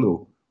doing a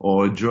solo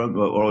or a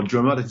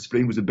drummer that is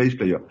playing with a bass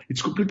player.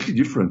 It's completely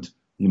different,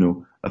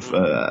 as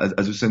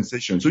a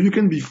sensation. So you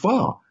can be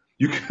far.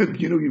 You can,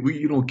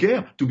 you don't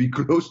care to be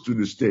close to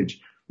the stage.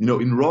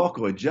 In rock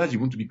or jazz, you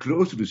want to be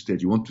close to the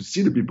stage. You want to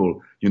see the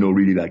people,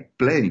 really like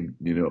playing,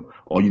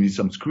 or you need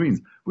some screens.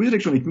 With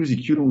electronic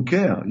music, you don't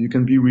care. You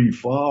can be really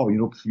far,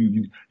 you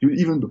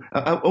even,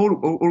 I'll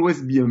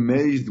always be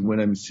amazed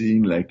when I'm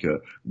seeing like a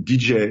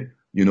DJ,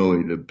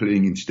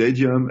 playing in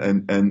stadium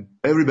and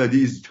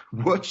everybody is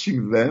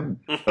watching them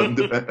and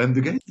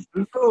the guy is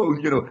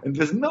alone, and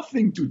there's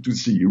nothing to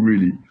see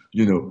really,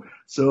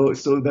 So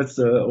that's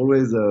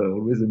always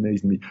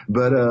amazed me.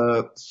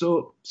 But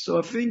so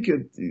I think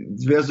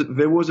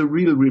there was a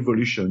real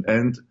revolution,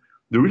 and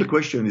the real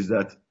question is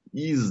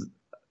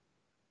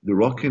the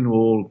rock and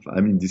roll,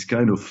 I mean, this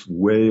kind of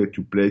way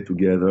to play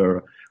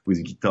together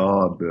with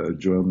guitar,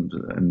 drums,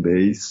 and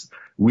bass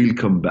will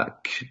come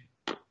back.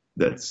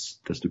 That's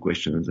the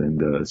question,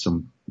 and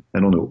I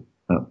don't know.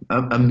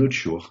 I'm not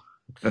sure.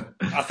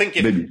 I think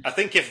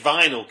if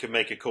vinyl can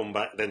make a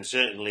comeback, then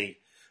certainly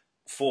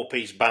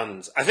 4-piece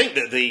bands. I think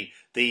that the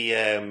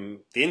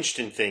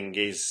interesting thing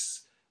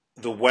is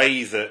the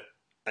way that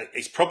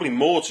it's probably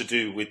more to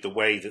do with the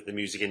way that the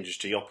music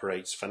industry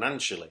operates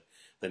financially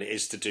than it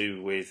is to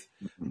do with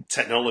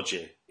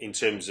technology, in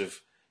terms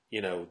of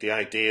the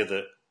idea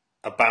that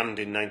a band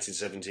in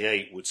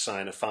 1978 would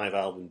sign a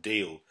 5-album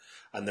deal,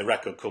 and the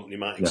record company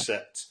might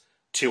accept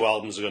 2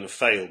 albums are going to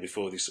fail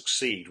before they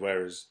succeed.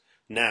 Whereas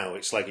now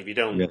it's like if you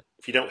don't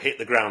hit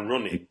the ground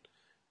running,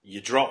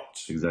 you're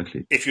dropped.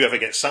 Exactly. If you ever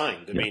get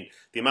signed, I mean,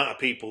 the amount of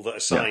people that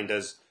are signed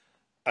as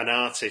an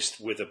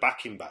artist with a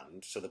backing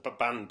band, so the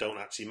band don't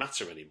actually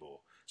matter anymore.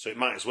 So it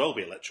might as well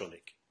be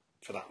electronic,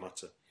 for that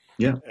matter.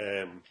 Yeah.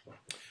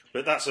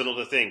 But that's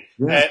another thing.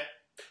 Yeah.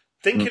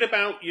 Thinking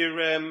about your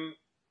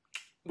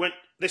when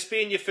this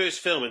being your first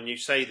film, and you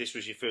say this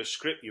was your first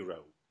script you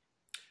wrote.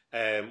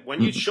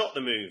 When you shot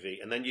the movie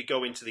and then you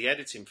go into the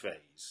editing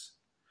phase,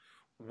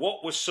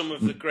 what were some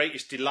of the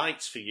greatest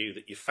delights for you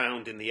that you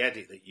found in the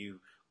edit that you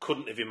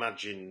couldn't have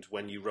imagined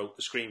when you wrote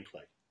the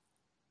screenplay?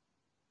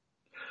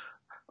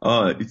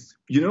 It's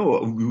I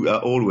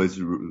always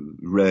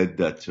read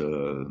that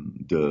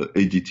the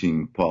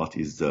editing part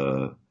is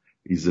a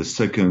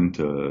second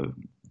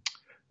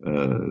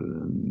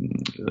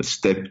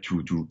step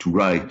to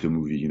write a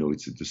movie.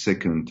 It's the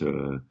second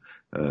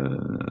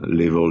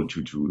level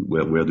to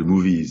where the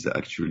movie is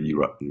actually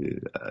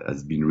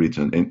has been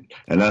written,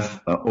 and I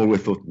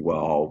always thought,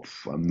 wow,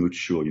 I'm not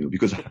sure,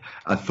 because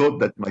I thought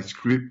that my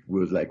script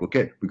was like,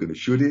 okay, we're gonna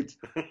shoot it,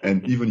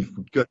 and even if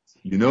we cut,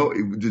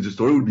 the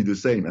story would be the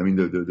same. I mean,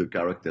 the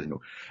characters,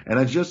 and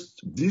I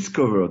just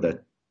discovered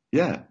that,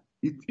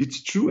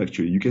 it's true,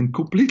 actually. You can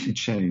completely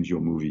change your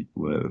movie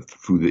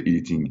through the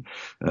editing.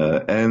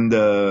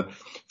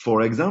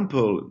 For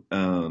example,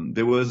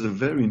 there was a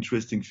very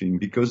interesting thing,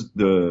 because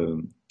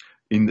in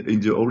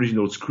the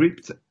original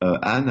script,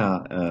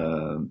 Anna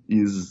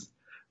is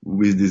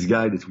with this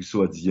guy that we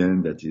saw at the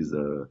end, that is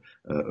a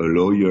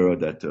lawyer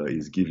that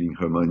is giving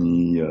her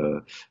money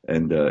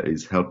and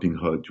is helping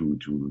her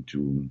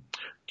to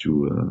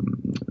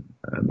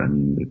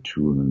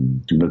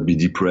not be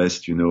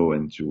depressed,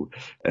 and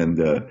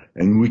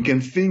we can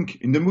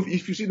think in the movie,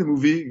 if you see the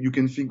movie, you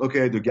can think,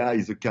 okay, the guy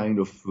is a kind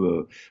of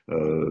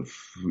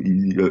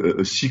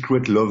a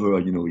secret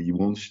lover, he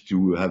wants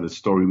to have a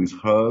story with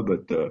her,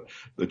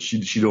 but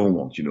she don't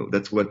want,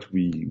 that's what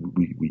we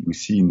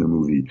see in the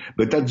movie.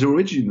 But at the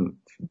original,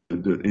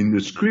 in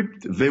the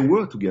script, they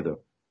were together,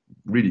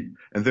 really,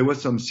 and there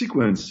was some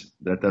sequence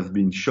that have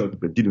been shot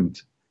but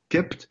didn't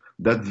kept,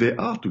 that they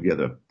are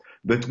together.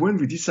 But when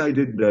we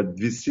decided that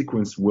this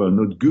sequence were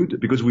not good,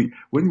 because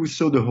when we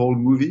saw the whole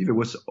movie, there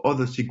was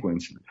other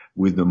sequence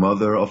with the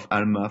mother of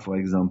Alma, for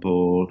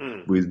example,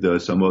 with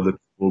some other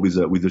people,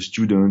 with the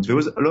students. There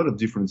was a lot of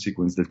different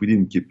sequences that we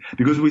didn't keep,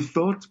 because we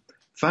thought,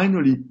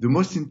 finally, the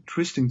most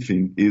interesting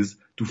thing is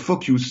to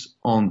focus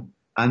on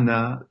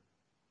Anna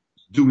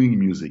doing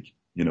music,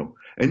 you know.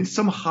 And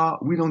somehow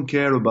we don't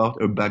care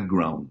about her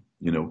background,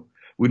 you know.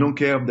 We don't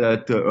care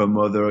that her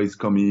mother is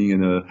coming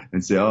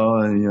and say,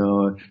 oh, you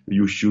know,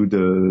 you should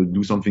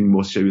do something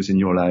more serious in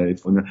your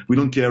life. We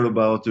don't care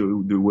about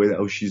the way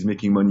how she's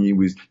making money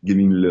with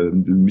giving the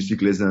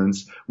music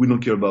lessons. We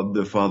don't care about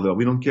the father.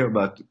 We don't care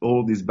about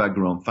all this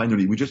background.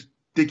 Finally, we just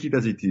take it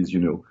as it is, you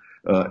know.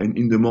 And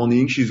in the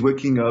morning, she's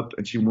waking up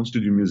and she wants to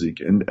do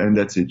music, and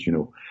that's it, you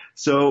know.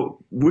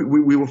 So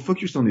we were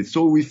focused on it.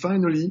 So we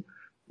finally,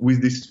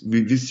 with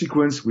this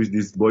sequence with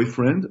this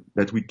boyfriend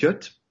that we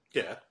cut.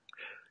 Yeah.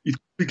 It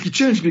quickly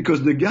changed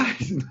because the guy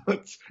is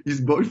not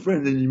his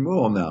boyfriend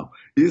anymore now.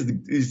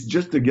 He's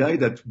just a guy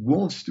that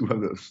wants to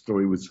have a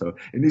story with her.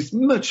 And it's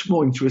much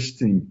more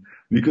interesting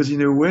because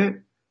in a way,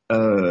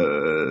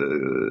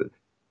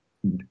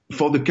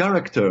 for the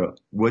character,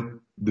 what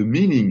the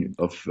meaning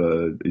of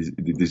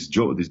this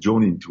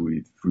journey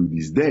through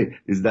this day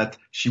is that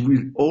she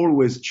will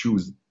always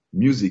choose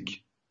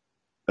music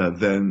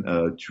than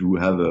to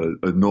have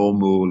a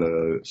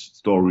normal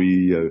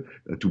story,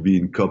 to be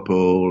in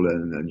couple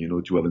and you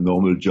know, to have a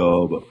normal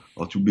job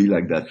or to be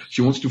like that.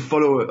 She wants to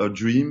follow her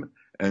dream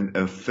and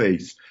her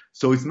faith.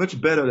 So it's much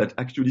better that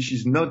actually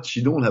she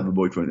don't have a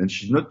boyfriend and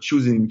she's not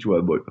choosing to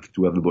have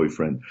a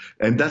boyfriend.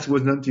 And that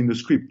was not in the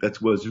script.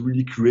 That was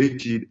really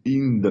created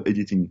in the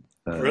editing.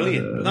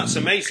 Brilliant. That's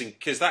amazing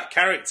because that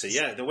character,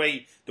 yeah, the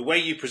way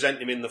you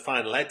present him in the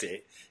final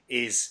edit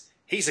is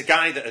he's a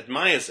guy that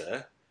admires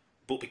her.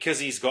 But because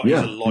he's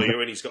a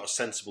lawyer and he's got a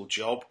sensible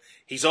job,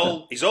 he's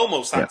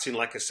almost acting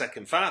like a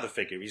second father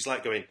figure. He's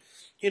like going,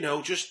 you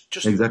know, just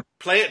exactly.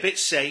 Play it a bit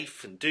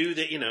safe and do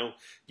that. You know,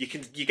 you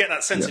get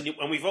that sense,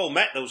 and we've all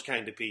met those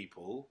kind of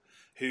people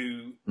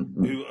who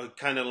are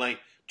kind of like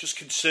just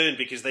concerned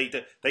because they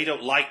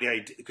don't like the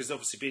idea. Because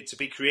obviously, to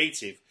be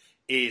creative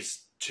is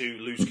to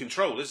lose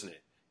control, isn't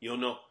it? You're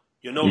no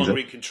longer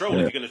in control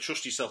if you're going to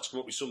trust yourself to come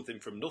up with something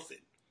from nothing.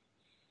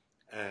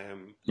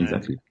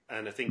 Exactly.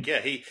 And I think,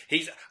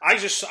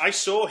 I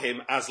saw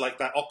him as like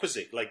that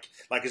opposite, like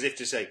as if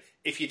to say,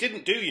 if you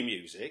didn't do your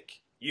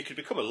music, you could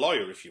become a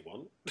lawyer if you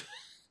want.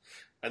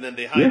 And then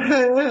they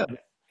hire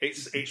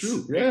It's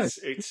true. Yeah.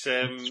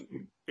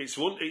 It's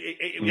one.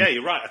 Yeah,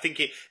 you're right. I think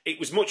it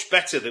was much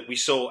better that we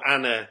saw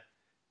Anna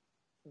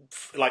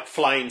like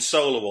flying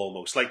solo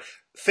almost. Like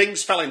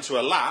things fell into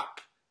her lap.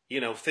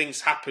 You know,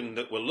 things happened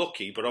that were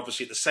lucky, but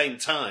obviously at the same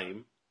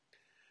time,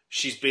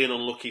 she's being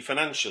unlucky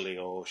financially,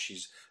 or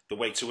the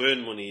way to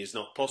earn money is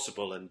not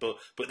possible. And but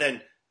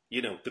then,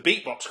 you know, the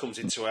beatbox comes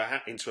into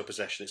her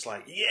possession. It's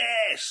like,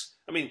 yes.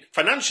 I mean,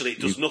 financially, it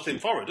does nothing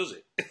for her, does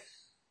it?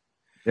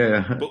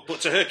 Yeah.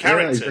 But to her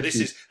character,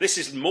 exactly. this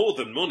is more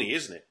than money,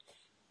 isn't it?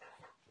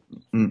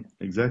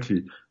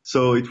 Exactly.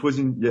 So it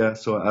wasn't. Yeah.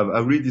 So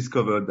I've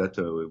rediscovered that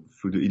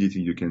through the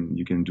editing, you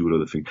can do a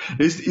lot of things.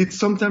 It's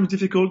sometimes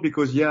difficult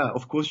because,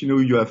 of course, you know,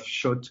 you have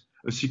shot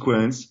a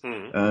sequence,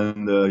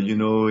 and you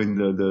know, in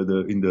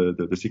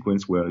the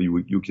sequence where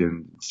you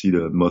can see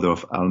the mother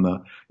of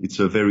Alma. It's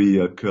a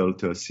very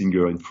cult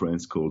singer in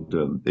France called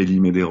Elie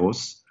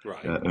Medeiros.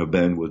 Right. Her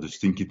band was the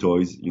Stinky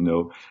Toys, you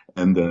know,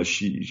 and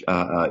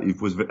it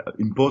was very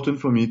important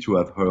for me to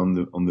have her on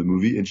the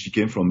movie, and she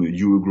came from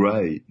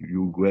Uruguay,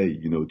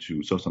 you know,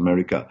 to South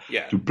America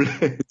to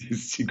play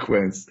this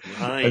sequence,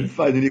 and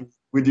finally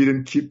we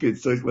didn't keep it,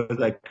 so it was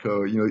like,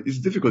 you know, it's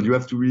difficult. You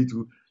have to really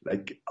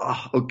like,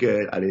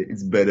 okay, allez,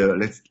 it's better.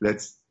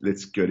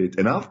 Let's cut it,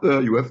 and after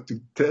you have to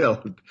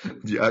tell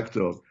the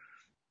actors.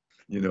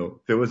 You know,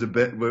 there was a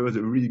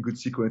really good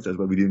sequence as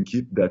well. We didn't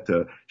keep that.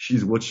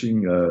 She's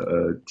watching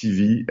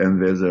TV,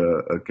 and there's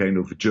a kind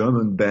of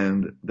German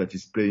band that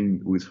is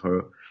playing with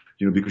her.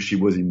 You know, because she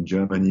was in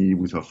Germany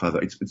with her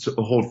father. It's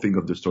a whole thing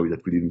of the story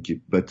that we didn't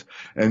keep.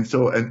 And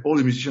all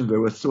the musicians, they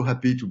were so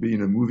happy to be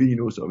in a movie. You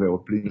know, so they were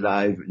playing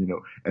live. You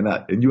know,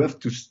 and you have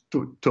to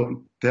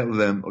tell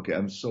them, okay,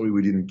 I'm sorry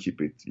we didn't keep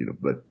it. You know,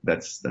 but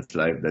that's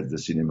life. That's the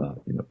cinema.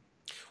 You know.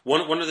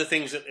 One of the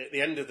things at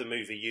the end of the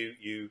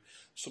movie,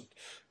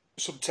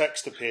 some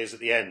text appears at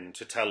the end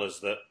to tell us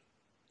that,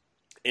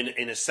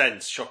 in a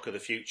sense, Shock of the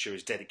Future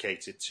is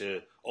dedicated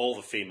to all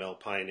the female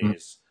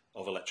pioneers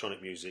of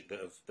electronic music that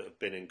have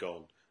been and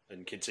gone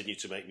and continue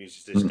to make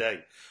music to this day.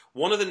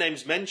 One of the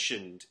names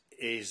mentioned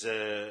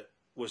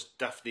was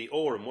Daphne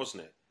Oram,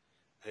 wasn't it?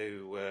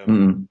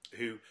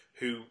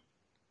 Who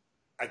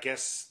I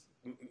guess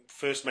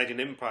first made an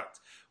impact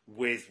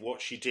with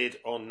what she did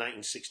on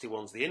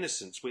 1961's The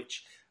Innocents,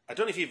 which I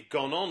don't know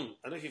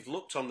if you've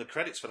looked on the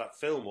credits for that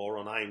film or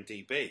on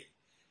IMDb.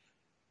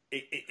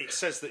 It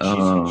says that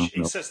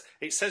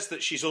it says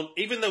that she's on,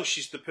 even though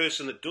she's the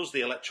person that does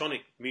the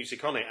electronic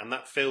music on it, and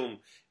that film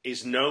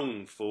is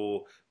known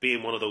for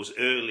being one of those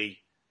early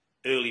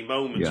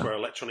moments where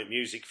electronic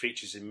music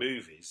features in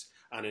movies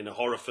and in a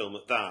horror film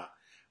at that,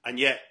 and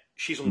yet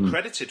she's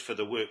uncredited for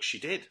the work she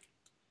did.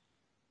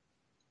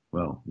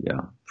 Well,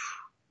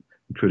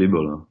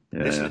 incredible,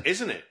 huh?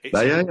 Isn't it?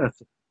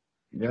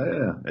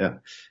 Yeah.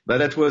 But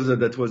that was a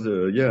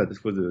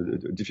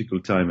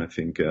difficult time, I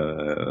think,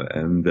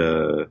 and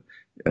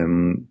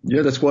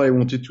that's why I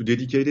wanted to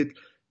dedicate it.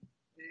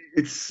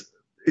 it's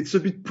a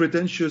bit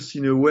pretentious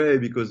in a way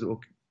because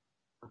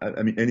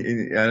I mean,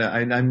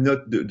 and I'm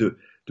not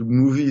the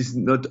movie is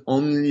not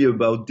only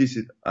about this,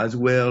 it as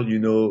well,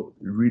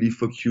 really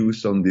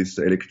focus on this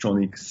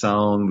electronic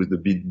sound with the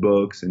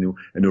beatbox and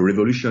a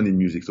revolution in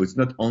music. So it's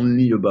not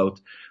only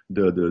about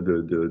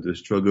the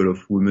struggle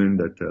of women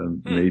that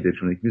made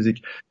electronic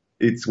music.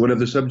 It's one of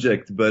the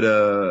subjects, but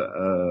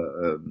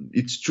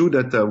it's true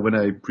that when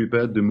I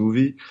prepared the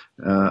movie,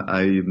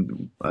 I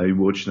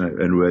watched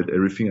and read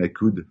everything I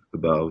could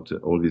about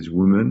all these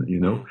women.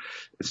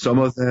 Some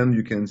of them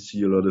you can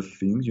see a lot of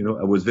things.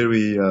 I was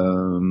very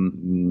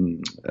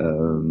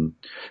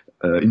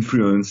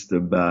influenced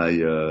by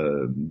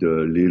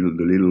the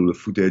little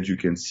footage you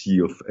can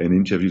see of and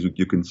interviews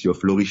you can see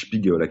of Laurie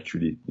Spiegel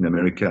actually in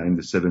America in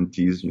the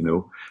 70s.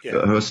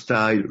 Her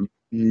style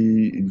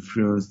really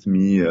influenced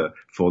me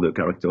for the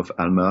character of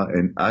Alma,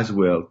 and as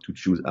well to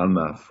choose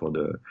Alma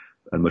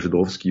Alma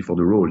Jodorowsky for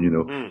the role.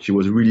 She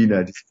was really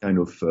this kind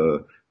of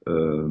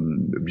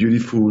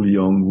beautiful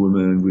young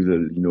woman with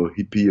a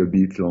hippie a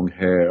bit long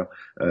hair,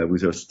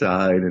 with her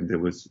style,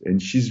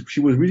 and she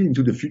was really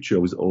into the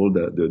future with all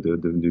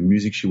the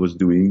music she was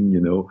doing,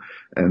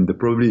 and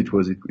probably it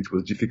was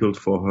difficult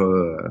for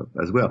her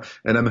as well.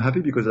 And I'm happy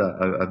because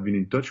I've been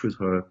in touch with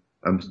her.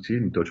 I'm still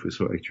in touch with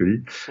her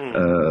actually,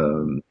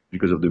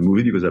 because of the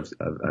movie, because I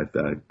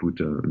put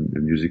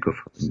the music of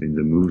in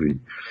the movie.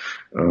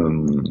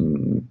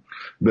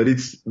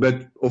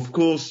 But of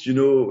course,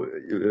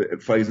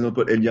 for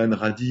example, Eliane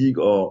Radig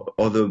or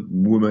other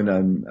women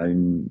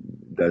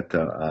that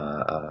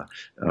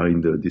are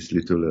in this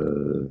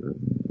little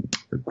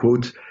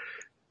quote,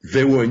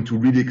 they were into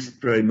really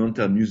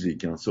experimental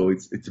music, and so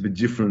it's a bit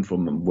different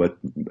from what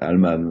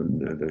Alma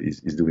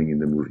is doing in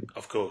the movie.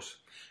 Of course.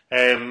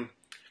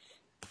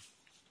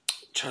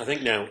 Trying to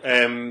think now.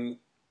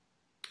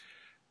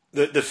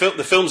 The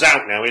film's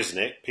out now, isn't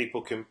it?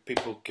 People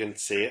can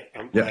see it.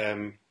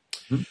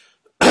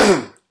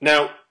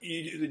 Now,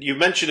 you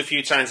mentioned a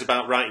few times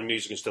about writing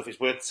music and stuff. It's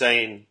worth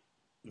saying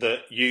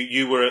that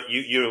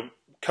you're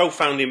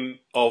co-founding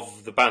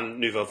of the band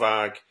Nouvelle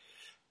Vague,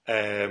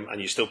 and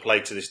you still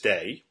play to this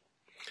day.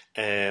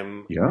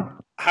 How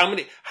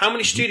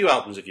many studio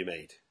albums have you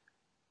made?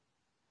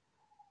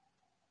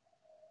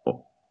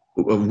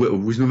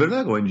 With Nouvelle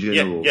Vague or in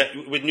general? Yeah,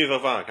 with Nouvelle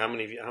Vague. How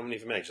many have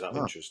you made? Is that of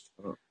interest?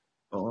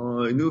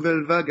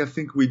 Nouvelle Vague, I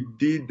think we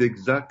did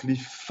exactly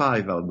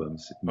 5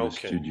 albums in the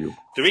studio.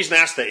 The reason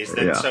I asked that is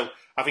that so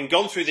having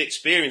gone through the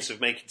experience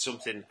of making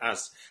something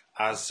as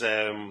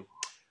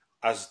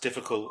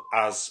difficult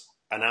as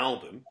an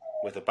album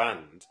with a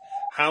band,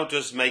 how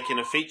does making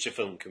a feature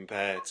film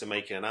compare to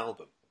making an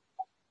album?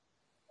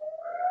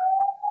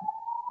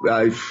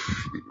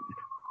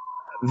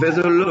 There's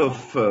a lot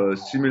of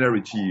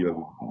similarity,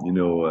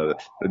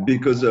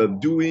 because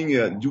doing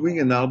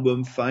an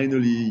album,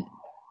 finally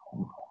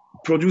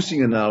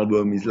producing an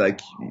album is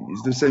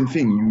it's the same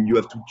thing. You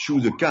have to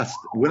choose a cast.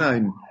 When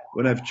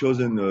I've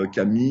chosen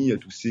Camille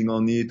to sing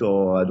on it,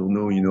 or I don't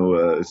know,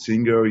 a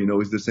singer,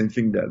 it's the same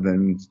thing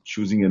than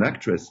choosing an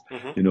actress.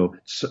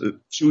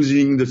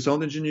 Choosing the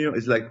sound engineer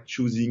is like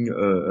choosing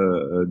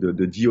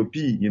the DOP.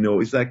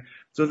 It's like,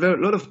 so there are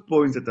a lot of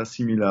points that are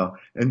similar,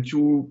 and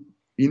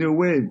in a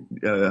way,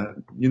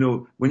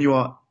 when you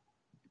are,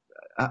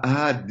 I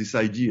had this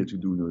idea to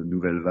do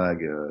Nouvelle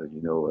Vague,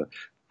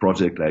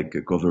 project like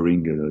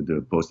covering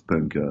the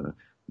post-punk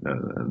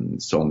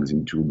songs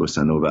into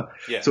bossa nova.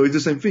 So it's the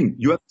same thing.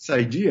 You have this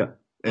idea,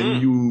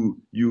 and you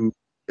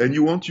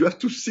have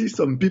to see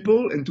some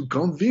people and to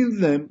convince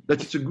them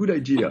that it's a good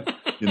idea.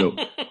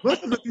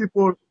 Most of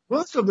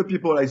the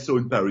people I saw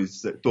in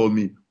Paris told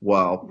me,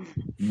 "Wow,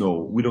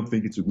 no, we don't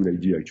think it's a good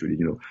idea." Actually,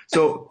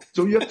 So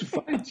you have to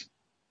fight.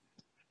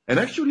 And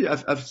actually,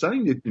 I've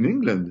signed it in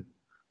England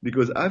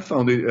because I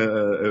found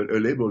a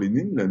label in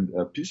England,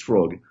 Peace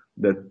Frog,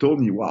 that told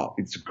me, "Wow,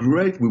 it's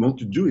great. We want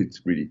to do it,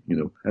 really."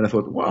 And I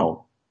thought,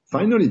 "Wow,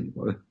 finally!"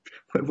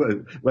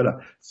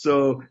 Voilà.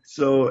 So,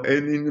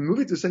 and in the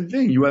movie, it's the same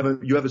thing. You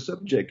have a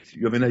subject,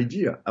 you have an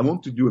idea. I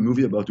want to do a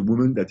movie about a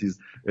woman that is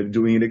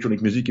doing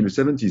electronic music in the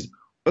 70s.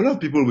 A lot of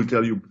people will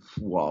tell you,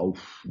 "Wow,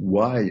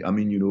 why?" I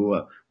mean,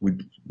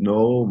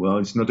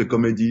 it's not a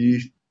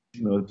comedy.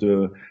 It's not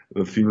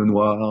a film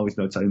noir. It's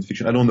not science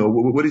fiction. I don't know.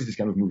 What is this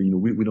kind of movie?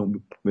 We don't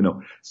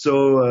know.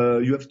 So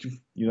you have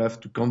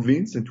to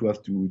convince and to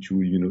have to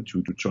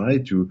try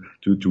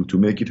to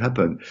make it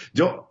happen.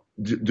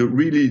 The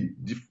really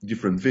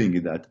different thing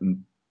is that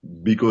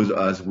because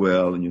as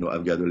well,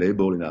 I've got a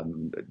label and I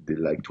did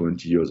like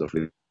 20 years of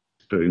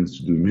experience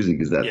to do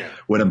music. Is that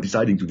when I'm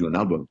deciding to do an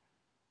album,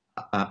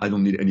 I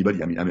don't need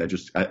anybody. I mean,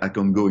 I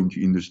can go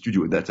in the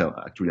studio. That's how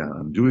actually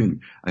I'm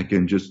doing. I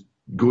can just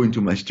go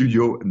into my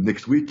studio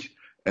next week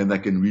and I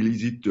can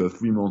release it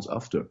 3 months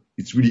after.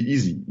 It's really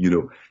easy,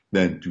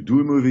 Then to do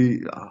a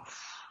movie,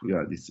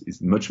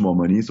 it's much more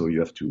money. So you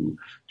have to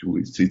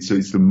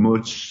it's a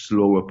much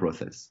slower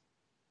process.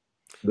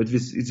 But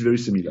it's very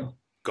similar.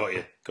 Got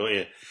you.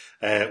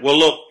 Well,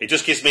 look, it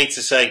just gives me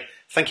to say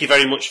thank you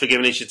very much for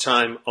giving us your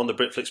time on the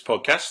Britflix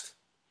podcast.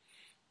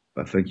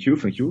 Thank you.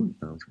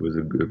 It was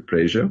a good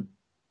pleasure.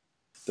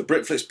 The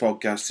Britflicks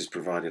podcast is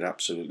provided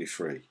absolutely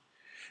free.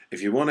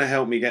 If you want to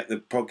help me get the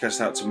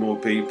podcast out to more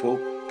people,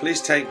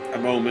 please take a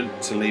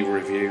moment to leave a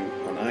review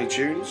on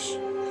iTunes.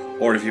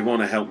 Or if you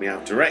want to help me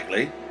out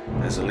directly,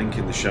 there's a link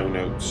in the show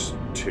notes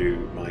to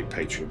my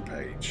Patreon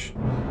page.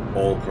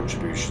 All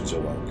contributions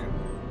are welcome.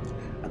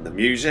 And the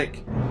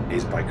music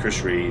is by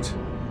Chris Reed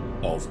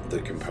of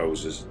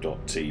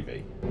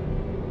thecomposers.tv.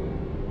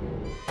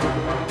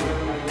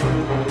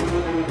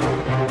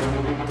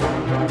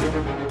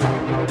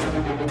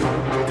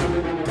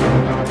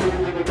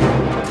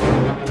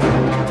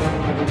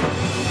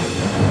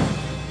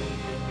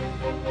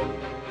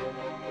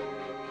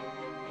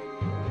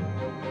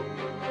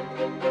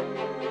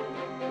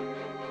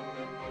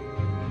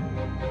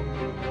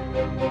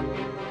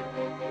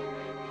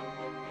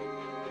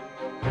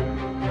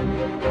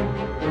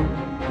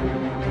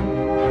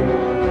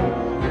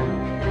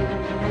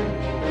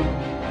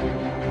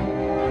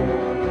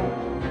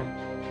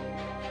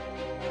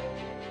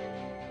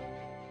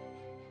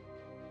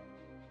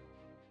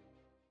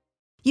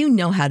 You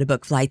know how to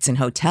book flights and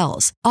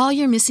hotels. All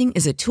you're missing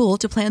is a tool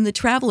to plan the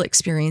travel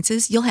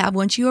experiences you'll have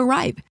once you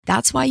arrive.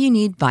 That's why you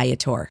need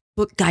Viator.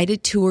 Book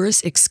guided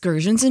tours,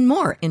 excursions, and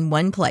more in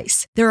one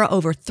place. There are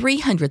over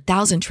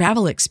 300,000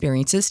 travel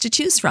experiences to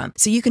choose from,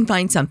 so you can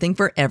find something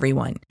for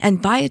everyone.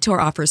 And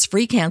Viator offers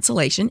free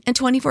cancellation and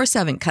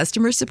 24/7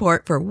 customer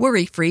support for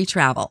worry-free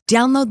travel.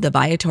 Download the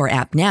Viator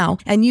app now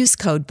and use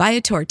code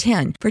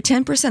Viator10 for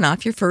 10%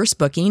 off your first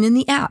booking in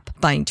the app.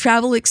 Find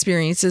travel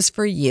experiences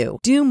for you.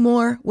 Do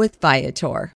more with Viator.